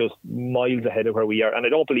is just miles ahead of where we are. And I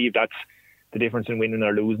don't believe that's the difference in winning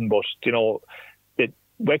or losing. But, you know,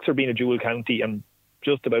 Wexford being a dual county, and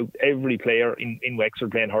just about every player in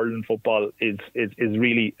Wexford playing hurling football is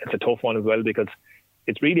really, it's a tough one as well, because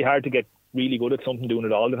it's really hard to get really good at something doing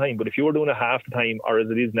it all the time. But if you're doing it half the time, or as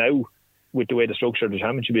it is now, with the way the structure of the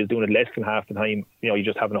championship is, doing it less than half the time, you know, you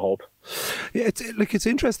just having a hope. Yeah, it's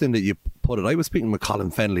interesting that you put it. I was speaking with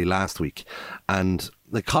Colin Fennelly last week, and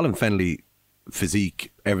like Colin Fennelly,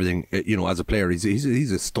 physique, everything, you know, as a player, he's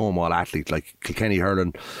a stonewall athlete. Like Kilkenny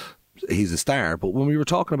hurling, he's a star. But when we were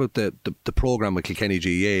talking about the programme with Kilkenny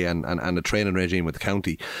GAA and the training regime with the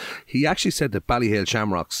county, he actually said that Ballyhale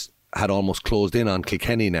Shamrocks had almost closed in on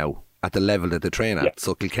Kilkenny now at the level that they train at. Yeah.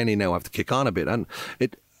 So Kilkenny now have to kick on a bit, and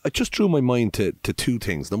it just drew my mind to two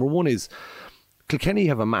things. Number one is Kilkenny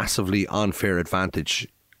have a massively unfair advantage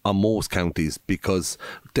on most counties, because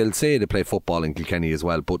they'll say they play football in Kilkenny as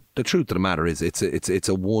well, but the truth of the matter is it's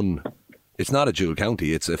not a dual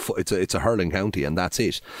county, it's a hurling county, and that's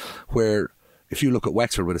it. Where if you look at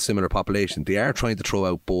Wexford with a similar population, they are trying to throw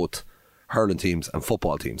out both hurling teams and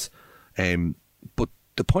football teams. But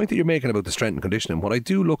the point that you're making about the strength and conditioning, what I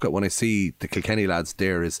do look at when I see the Kilkenny lads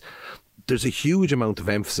there is there's a huge amount of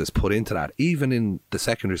emphasis put into that. Even in the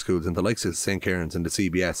secondary schools, in the likes of St. Kieran's and the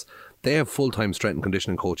CBS, they have full-time strength and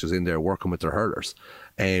conditioning coaches in there working with their hurlers.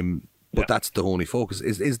 But that's the only focus.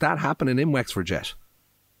 Is that happening in Wexford yet?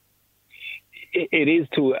 It is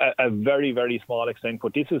to a very, very small extent,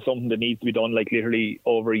 but this is something that needs to be done like literally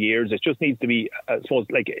over years. It just needs to be, I suppose,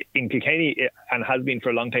 like in Kilkenny, and has been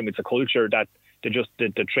for a long time, it's a culture that they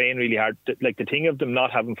train really hard. Like the thing of them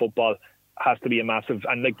not having football has to be a massive,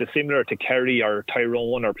 and like the similar to Kerry or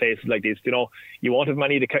Tyrone or places like this, you know, you won't have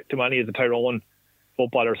many as a Tyrone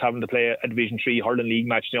footballers having to play a Division 3 hurling league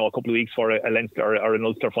match, you know, a couple of weeks for a Leinster or an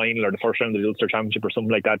Ulster final, or the first round of the Ulster Championship or something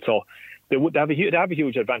like that. So they have a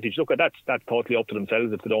huge advantage. Look, that's totally up to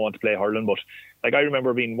themselves if they don't want to play hurling. But like, I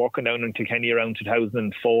remember being working down in Kilkenny around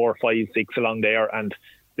 2004, 5, 6 along there, and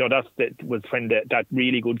you know, that was when that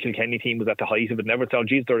really good Kilkenny team was at the height of it. Never thought,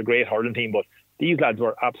 geez, they're a great hurling team, but these lads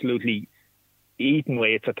were absolutely eating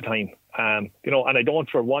weights at the time. You know, and I don't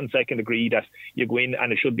for 1 second agree that you go in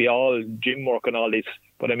and it should be all gym work and all this,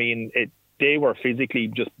 but I mean, they were physically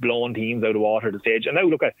just blowing teams out of water at the stage. And now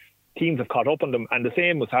look at teams have caught up on them, and the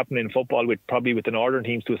same was happening in football with the northern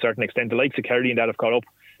teams to a certain extent. The likes of Kerry and that have caught up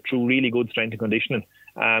through really good strength and conditioning.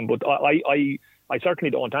 But I certainly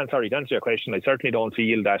don't, sorry, to answer your question, I certainly don't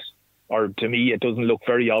feel that, or to me, it doesn't look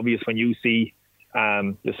very obvious when you see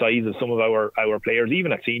the size of some of our players,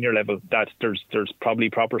 even at senior level, that there's probably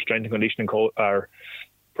proper strength and conditioning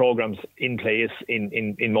programs in place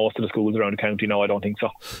in most of the schools around the county. No, I don't think so.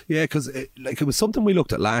 Yeah, because it was something we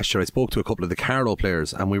looked at last year. I spoke to a couple of the Carlow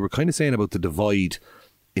players, and we were kind of saying about the divide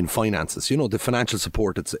in finances, you know, the financial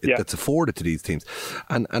support that's afforded to these teams.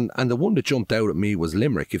 And the one that jumped out at me was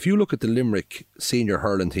Limerick. If you look at the Limerick senior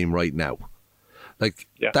hurling team right now,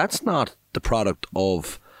 that's not the product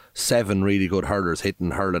of 7 really good hurlers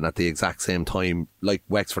hitting hurling at the exact same time, like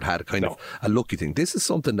Wexford had of a lucky thing. This is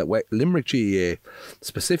something that Limerick GAA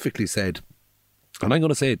specifically said, and I'm going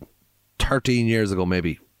to say 13 years ago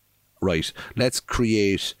maybe, right, let's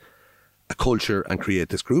create a culture and create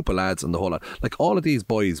this group of lads and the whole lot. Like, all of these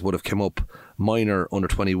boys would have come up minor, under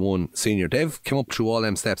 21, senior. They've come up through all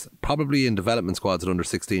them steps, probably in development squads at under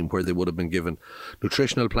 16, where they would have been given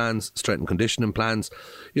nutritional plans, strength and conditioning plans,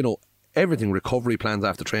 you know, everything, recovery plans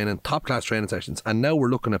after training, top class training sessions. And now we're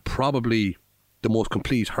looking at probably the most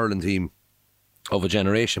complete hurling team of a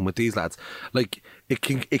generation with these lads. Like, it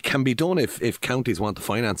can be done if counties want to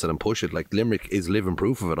finance it and push it. Like, Limerick is living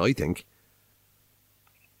proof of it, I think.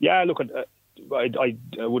 Yeah, look, I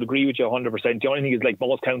would agree with you 100%. The only thing is, like,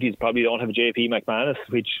 most counties probably don't have a JP McManus,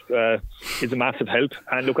 which is a massive help.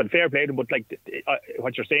 And look, at fair play to them, but like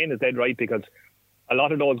what you're saying is dead right, because a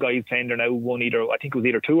lot of those guys playing there now won either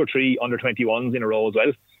 2 or 3 under 21s in a row as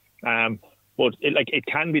well. But it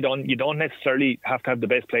can be done. You don't necessarily have to have the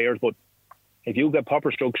best players, but if you get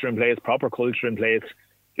proper structure in place, proper culture in place,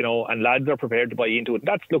 you know, and lads are prepared to buy into it.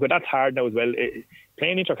 That's hard now as well.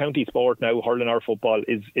 Playing inter-county sport now, hurling or football,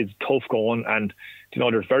 is tough going, and you know,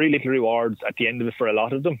 there's very little rewards at the end of it for a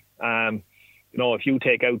lot of them. if you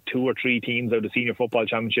take out 2 or 3 teams out of the senior football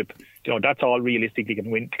championship, that's all realistically can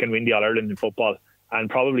win the All Ireland in football, and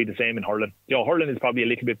probably the same in hurling. Hurling is probably a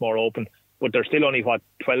little bit more open, but there's still only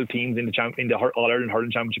 12 teams in the All Ireland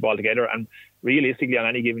hurling championship altogether, and realistically on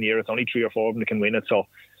any given year it's only 3 or 4 of them that can win it. So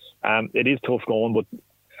it is tough going, but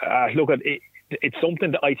look at it. It's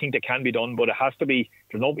something that I think that can be done, but it has to be.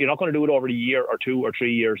 You're not going to do it over a year or 2 or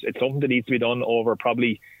 3 years. It's something that needs to be done over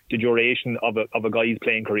probably the duration of a guy's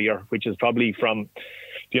playing career, which is probably from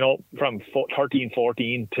 13,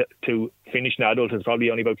 14 to finishing adult is probably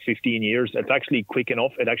only about 15 years. It's actually quick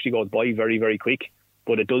enough. It actually goes by very, very quick,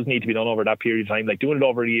 but it does need to be done over that period of time. Like doing it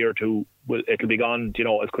over a year or 2, it'll be gone,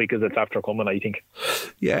 as quick as it's after coming, I think.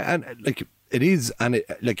 Yeah, and like it is, and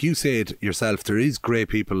like you said yourself, there is great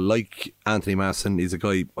people like Anthony Masson. He's a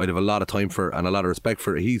guy I'd have a lot of time for and a lot of respect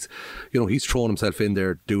for. He's thrown himself in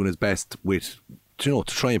there doing his best with, to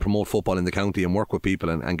try and promote football in the county and work with people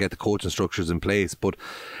and get the coaching structures in place. But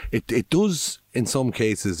it does, in some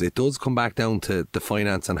cases, it does come back down to the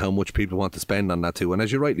finance and how much people want to spend on that too. And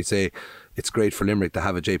as you rightly say, it's great for Limerick to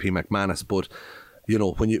have a JP McManus, but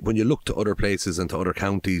when you look to other places and to other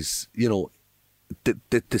counties,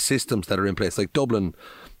 the systems that are in place, like Dublin,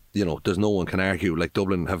 there's no one can argue, like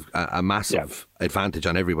Dublin have a massive advantage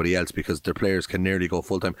on everybody else because their players can nearly go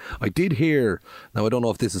full time. I did hear, now I don't know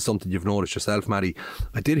if this is something you've noticed yourself, Matty,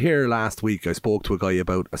 I did hear last week, I spoke to a guy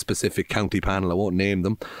about a specific county panel, I won't name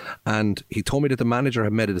them, and he told me that the manager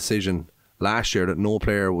had made a decision last year that no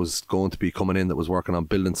player was going to be coming in that was working on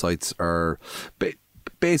building sites, or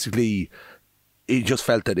basically he just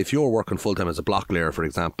felt that if you're working full-time as a block layer, for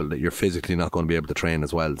example, that you're physically not going to be able to train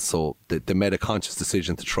as well. So they made a conscious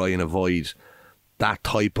decision to try and avoid that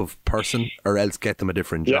type of person, or else get them a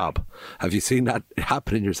different job. Have you seen that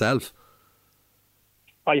happening yourself?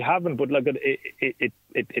 I haven't, but like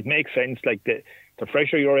it makes sense. Like the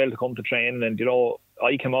fresher you're able to come to training, and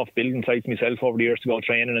I came off building sites myself over the years to go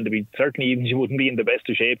training, and to be certainly even you wouldn't be in the best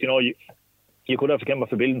of shape. You could have come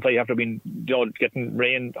off a building site after being getting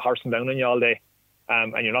rain horsing down on you all day.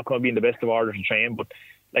 And you're not going to be in the best of order to train. But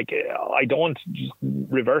I don't, just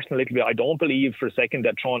reversing a little bit, I don't believe for a second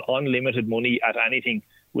that throwing unlimited money at anything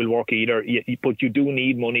will work either. But you do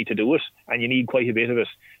need money to do it, and you need quite a bit of it.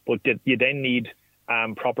 But you then need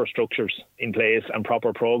proper structures in place and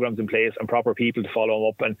proper programs in place and proper people to follow them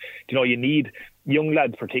up. And you need young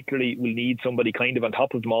lads particularly will need somebody kind of on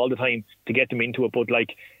top of them all the time to get them into it. But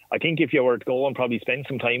I think if you were to go and probably spend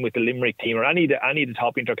some time with the Limerick team or any of the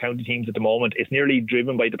top inter-county teams at the moment, it's nearly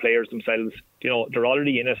driven by the players themselves. They're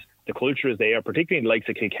already in it. The culture is there, particularly in the likes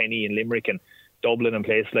of Kilkenny and Limerick and Dublin and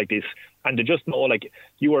places like this. And to just know, like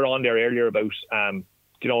you were on there earlier about,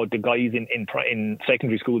 the guys in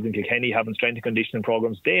secondary schools in Kilkenny having strength and conditioning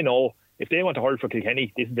programs. They know if they want to hurl for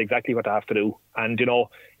Kilkenny, this is exactly what they have to do. And,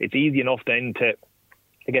 it's easy enough then to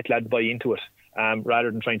get lads to buy into it,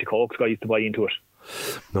 rather than trying to coax guys to buy into it.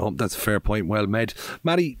 No, that's a fair point. Well made.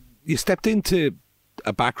 Matty, you stepped into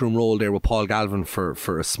a backroom role there with Paul Galvin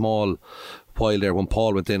for a small while there when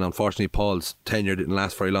Paul went in. Unfortunately, Paul's tenure didn't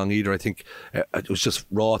last very long either. I think it was just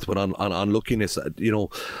wrought with unluckiness.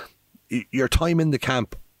 Your time in the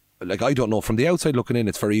camp, like, I don't know, from the outside looking in,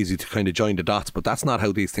 it's very easy to kind of join the dots, but that's not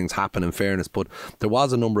how these things happen, in fairness. But there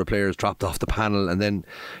was a number of players dropped off the panel, and then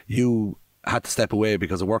you had to step away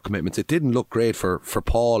because of work commitments. It didn't look great for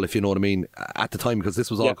Paul, if you know what I mean, at the time, because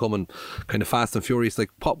this was all coming kind of fast and furious. Like,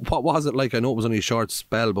 what was it like? I know it was only a short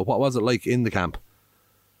spell, but what was it like in the camp?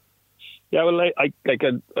 Yeah, well, I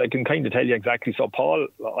can kind of tell you exactly. So Paul,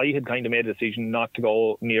 I had kind of made a decision not to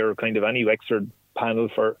go near kind of any Wexford panel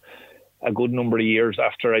for a good number of years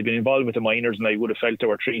after I'd been involved with the minors, and I would have felt they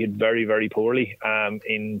were treated very, very poorly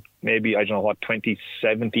in maybe,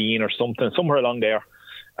 2017 or something, somewhere along there.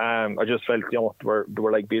 I just felt, they were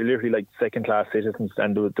literally like second-class citizens,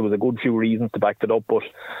 and there was a good few reasons to back that up. But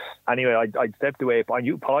anyway, I stepped away. I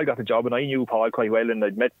knew Paul got the job, and I knew Paul quite well, and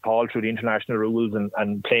I'd met Paul through the international rules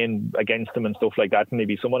and playing against him and stuff like that, and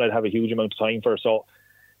maybe someone I'd have a huge amount of time for. So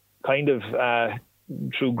kind of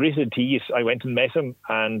through gritted teeth, I went and met him,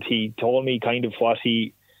 and he told me kind of what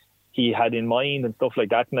he had in mind and stuff like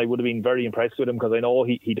that, and I would have been very impressed with him, because I know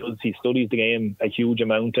he studies the game a huge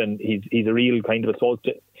amount, and he's a real kind of,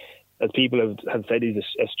 as people have said, he's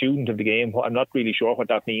a student of the game. I'm not really sure what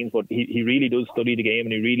that means, but he really does study the game,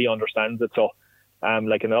 and he really understands it. So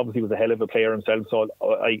and obviously was a hell of a player himself. So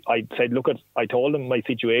I said, I told him my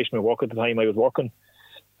situation at work at the time. I was working,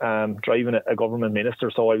 driving a government minister,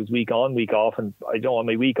 so I was week on, week off, and on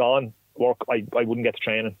my week on work, I wouldn't get to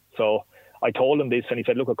training. So I told him this, and he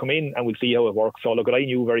said, I'll come in and we'll see how it works. So I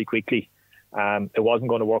knew very quickly it wasn't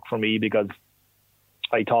going to work for me, because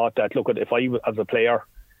I thought that, if I, as a player,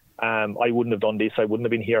 I wouldn't have done this. I wouldn't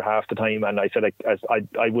have been here half the time. And I said,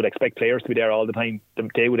 I would expect players to be there all the time.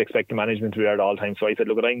 They would expect the management to be there all the time. So I said,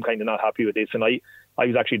 look, I'm kind of not happy with this. And I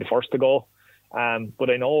was actually the first to go. But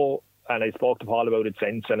I know, and I spoke to Paul about it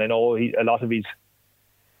since, and I know a lot of his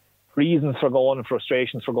reasons for going and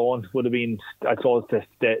frustrations for going would have been, I suppose,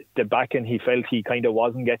 the backing he felt he kind of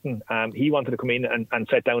wasn't getting. He wanted to come in and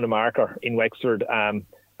set down a marker in Wexford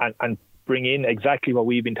and bring in exactly what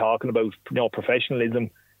we've been talking about, professionalism,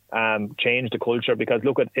 change the culture. Because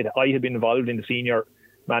look, I had been involved in the senior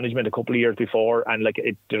management a couple of years before, and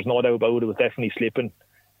there's no doubt about it, was definitely slipping,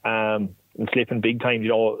 and slipping big time.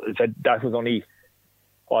 That was only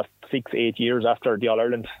 6-8 years after the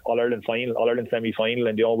All-Ireland final, All-Ireland semi-final,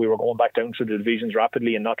 and we were going back down through the divisions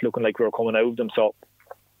rapidly and not looking like we were coming out of them. So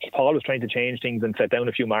Paul was trying to change things and set down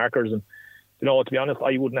a few markers, and to be honest,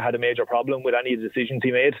 I wouldn't have had a major problem with any of the decisions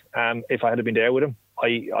he made. If I had been there with him,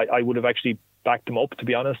 I would have actually backed him up, to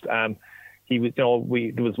be honest. He was, there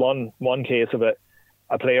was one case of a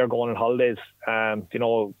player going on holidays, a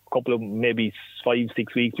couple of maybe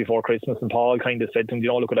 5-6 weeks before Christmas, and Paul kind of said to him,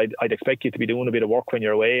 look, I'd expect you to be doing a bit of work when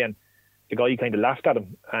you're away, and the guy kind of laughed at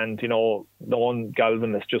him, and knowing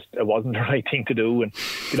Galvin, it wasn't the right thing to do, and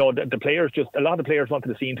the players a lot of the players wanted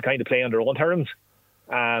the scene to kind of play on their own terms,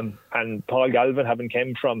 and Paul Galvin, having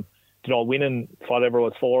come from winning whatever it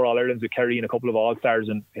was 4 All-Irelands with Kerry and a couple of All-Stars,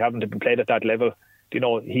 and having to played at that level,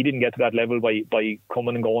 he didn't get to that level by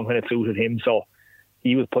coming and going when it suited him. So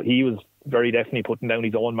he was very definitely putting down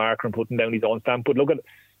his own marker and putting down his own stamp. But look,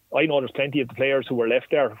 I know there's plenty of the players who were left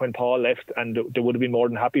there when Paul left, and they would have been more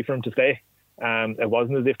than happy for him to stay. It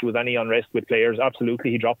wasn't as if there was any unrest with players. Absolutely,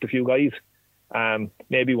 he dropped a few guys,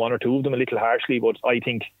 maybe 1 or 2 of them a little harshly, but I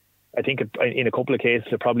think in a couple of cases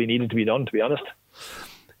it probably needed to be done, to be honest.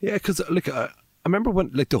 Yeah, because I remember when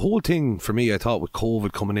the whole thing for me, I thought with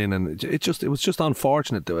COVID coming in, and it was just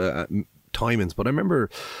unfortunate timings. But I remember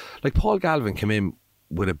Paul Galvin came in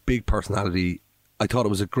with a big personality. I thought it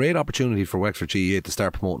was a great opportunity for Wexford GAA to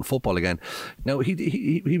start promoting football again. Now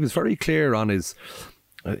he was very clear on his.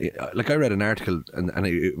 I read an article and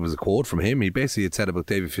it was a quote from him. He basically had said about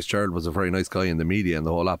David Fitzgerald was a very nice guy in the media and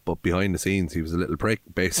the whole lot, but behind the scenes he was a little prick,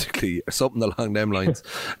 basically, or something along them lines.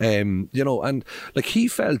 And he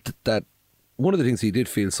felt that one of the things he did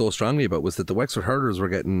feel so strongly about was that the Wexford hurlers were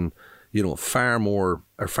getting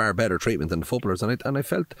far better treatment than the footballers, and I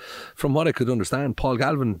felt, from what I could understand, Paul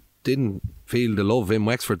Galvin didn't feel the love in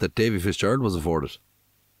Wexford that David Fitzgerald was afforded.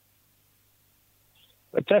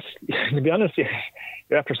 But that's, to be honest,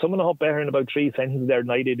 you're after summing up better in about 3 sentences there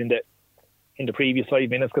than I did in the previous 5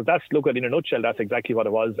 minutes, because that's, look at, in a nutshell, that's exactly what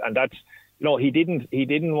it was. And that's, he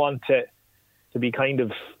didn't want to be kind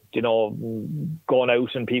of, going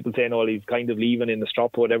out and people saying, oh, he's kind of leaving in the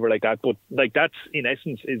strop or whatever like that. But that's in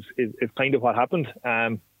essence is kind of what happened.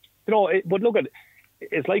 But look at,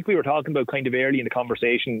 it's like we were talking about kind of early in the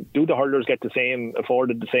conversation. Do the hurlers get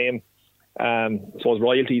afforded the same so as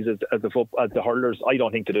royalties as the hurlers? I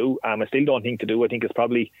don't think to do. I still don't think to do. I think it's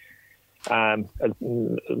probably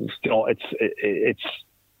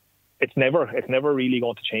it's never really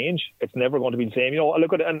going to change. It's never going to be the same.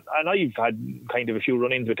 Look at, and I've had kind of a few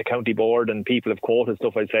run-ins with the county board, and people have quoted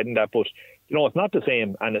stuff I said in that, but it's not the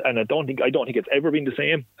same, and I don't think it's ever been the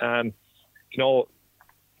same.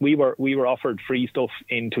 We were offered free stuff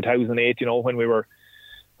in 2008. When we were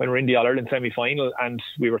in the All-Ireland semi-final, and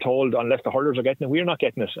we were told unless the hurlers are getting it, we're not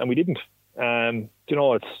getting it, and we didn't.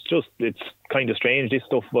 It's kind of strange. This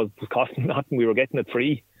stuff was costing nothing. We were getting it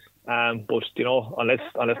free. But unless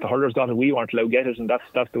the hurlers got it, we weren't allowed to get it, and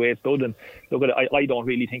that's the way it stood. And look, I don't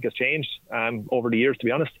really think it's changed over the years, to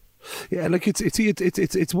be honest. Yeah,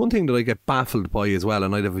 it's one thing that I get baffled by as well,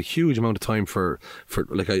 and I'd have a huge amount of time for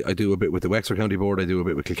I do a bit with the Wexford County Board, I do a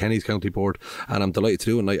bit with Kilkenny's County Board, and I'm delighted to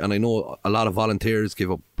do it, and I know a lot of volunteers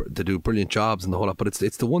give up to do brilliant jobs and the whole lot, but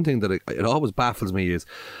it's the one thing that it always baffles me is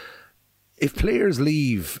if players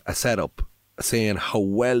leave a setup saying how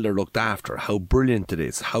well they're looked after, how brilliant it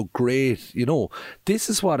is, how great, this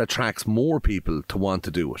is what attracts more people to want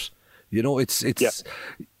to do it. Because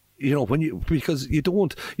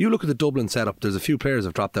you look at the Dublin setup, there's a few players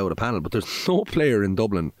have dropped out of panel, but there's no player in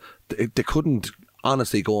Dublin, they couldn't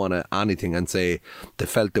honestly go on anything and say they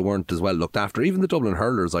felt they weren't as well looked after. Even the Dublin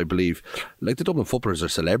hurlers, I believe, the Dublin footballers are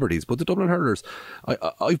celebrities, but the Dublin hurlers,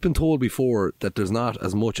 I've been told before that there's not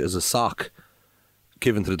as much as a sock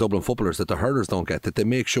given to the Dublin footballers that the hurlers don't get, that they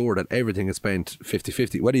make sure that everything is spent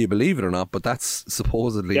 50-50, whether you believe it or not, but that's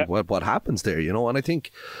supposedly what happens there, and I think,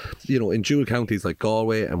 in dual counties like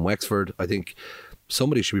Galway and Wexford, I think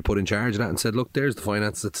somebody should be put in charge of that and said, look, there's the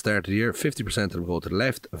finances at the start of the year, 50% of them go to the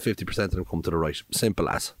left and 50% of them come to the right. Simple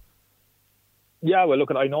as. Yeah, well, look,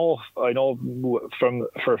 I know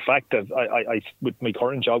for a fact that I with my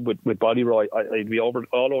current job with Body Roy, I'd be all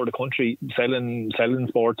over the country selling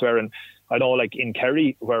sportswear, and I know, like in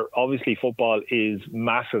Kerry, where obviously football is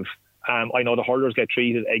massive. I know the hurlers get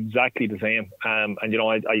treated exactly the same, and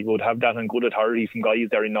I would have that on good authority from guys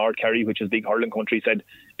there in North Kerry, which is big hurling country, said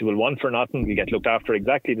they will want for nothing. We get looked after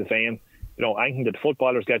exactly the same. Anything that the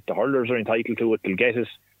footballers get, the hurlers are entitled to it. They'll get it,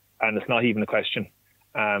 and it's not even a question.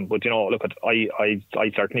 But look, I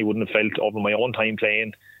certainly wouldn't have felt over my own time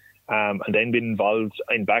playing, and then been involved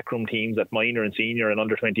in backroom teams at minor and senior and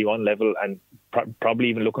under 21 level, and probably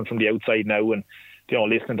even looking from the outside now and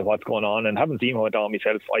listening to what's going on, and haven't seen how it on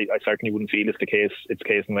myself. I certainly wouldn't feel it's the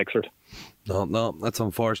case in Wexford. No, that's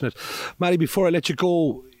unfortunate. Matty, before I let you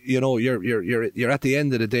go, you're at the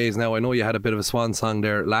end of the days now. I know you had a bit of a swan song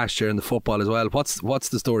there last year in the football as well. What's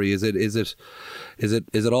the story? Is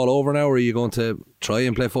it all over now, or are you going to try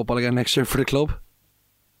and play football again next year for the club?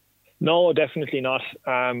 No, definitely not.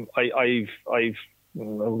 I've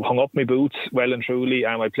hung up my boots well and truly.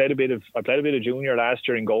 I played a bit of junior last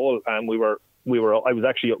year in goal, and we were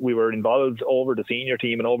involved over the senior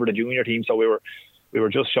team and over the junior team, so we were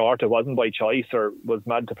just short. It wasn't by choice or was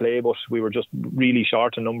mad to play, but we were just really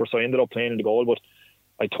short in numbers, so I ended up playing in the goal. But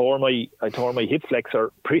I tore my hip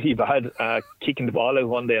flexor pretty bad kicking the ball out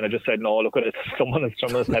one day, and I just said, no, look at it, someone is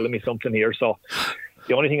telling me something here. So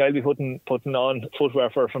the only thing I'll be putting on footwear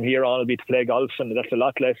for from here on will be to play golf, and that's a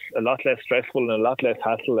lot less stressful and a lot less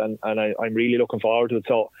hassle, and I'm really looking forward to it.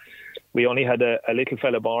 So we only had a little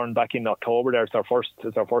fella born back in October there. It's our first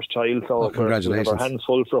child, so congratulations. we have our hands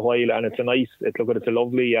full for a while, and it's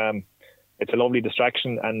a lovely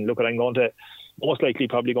distraction. And look, I'm going to most likely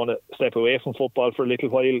probably going to step away from football for a little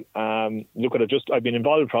while. I've been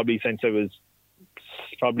involved probably since I was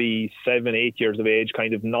probably 7-8 years of age,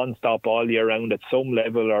 kind of non-stop all year round at some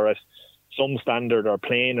level or at some standard, or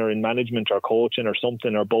playing or in management or coaching or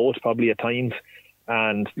something, or both probably at times.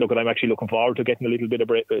 And look, I'm actually looking forward to getting a little bit of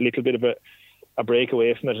a break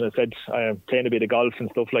away from it. And I said I'm playing a bit of golf and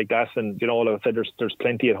stuff like that. And like I said, there's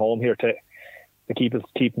plenty at home here to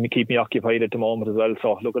keep me occupied at the moment as well.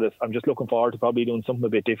 So look at it, I'm just looking forward to probably doing something a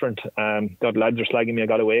bit different. The lads are slagging me I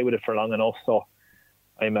got away with it for long enough, so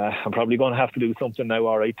I'm probably going to have to do something now,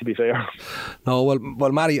 all right, to be fair. No,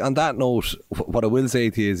 well, Matty, on that note, what I will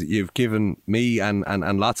say to you is you've given me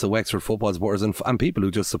and lots of Wexford football supporters and people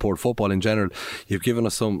who just support football in general, you've given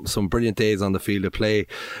us some brilliant days on the field of play.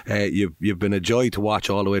 You've been a joy to watch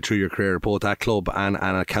all the way through your career, both at club and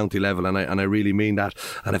at county level, and I really mean that.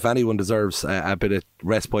 And if anyone deserves a bit of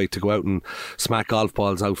respite to go out and smack golf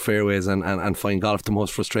balls out fairways and find golf the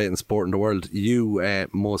most frustrating sport in the world, you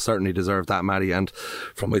most certainly deserve that, Matty. And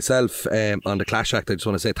from myself on the Clash Act, I just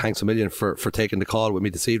want to say thanks a million for taking the call with me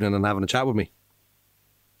this evening and having a chat with me.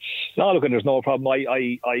 No, look, there's no problem.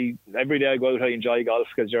 I every day I go out, I enjoy golf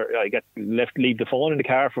because I get leave the phone in the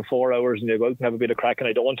car for 4 hours and you go out and have a bit of crack, and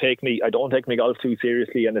I don't take me golf too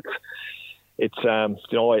seriously, and it's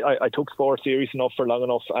I took sport serious enough for long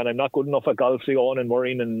enough, and I'm not good enough at golf to go on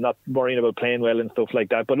and not worrying about playing well and stuff like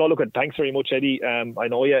that. But no, look, thanks very much, Eddie. I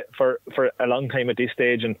know you for a long time at this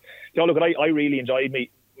stage, and look, I really enjoyed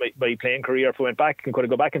my playing career. If I went back and could I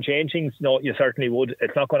go back and change things, no, you certainly would.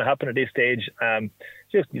 It's not going to happen at this stage.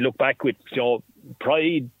 Just look back with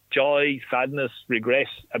pride, joy, sadness, regret,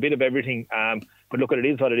 a bit of everything. But look, it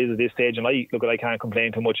is what it is at this stage, and I can't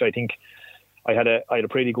complain too much. I think I had a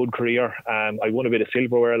pretty good career. I won a bit of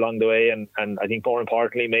silverware along the way, and I think more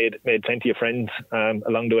importantly made plenty of friends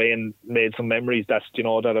along the way, and made some memories that that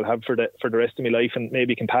I'll have for the rest of my life, and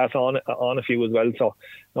maybe can pass on a few as well. So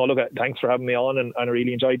no, look, thanks for having me on, and I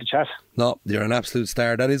really enjoyed the chat. No, you're an absolute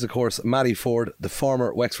star. That is, of course, Mattie Forde, the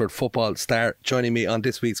former Wexford football star, joining me on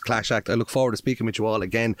this week's Clash Act. I look forward to speaking with you all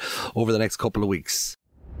again over the next couple of weeks.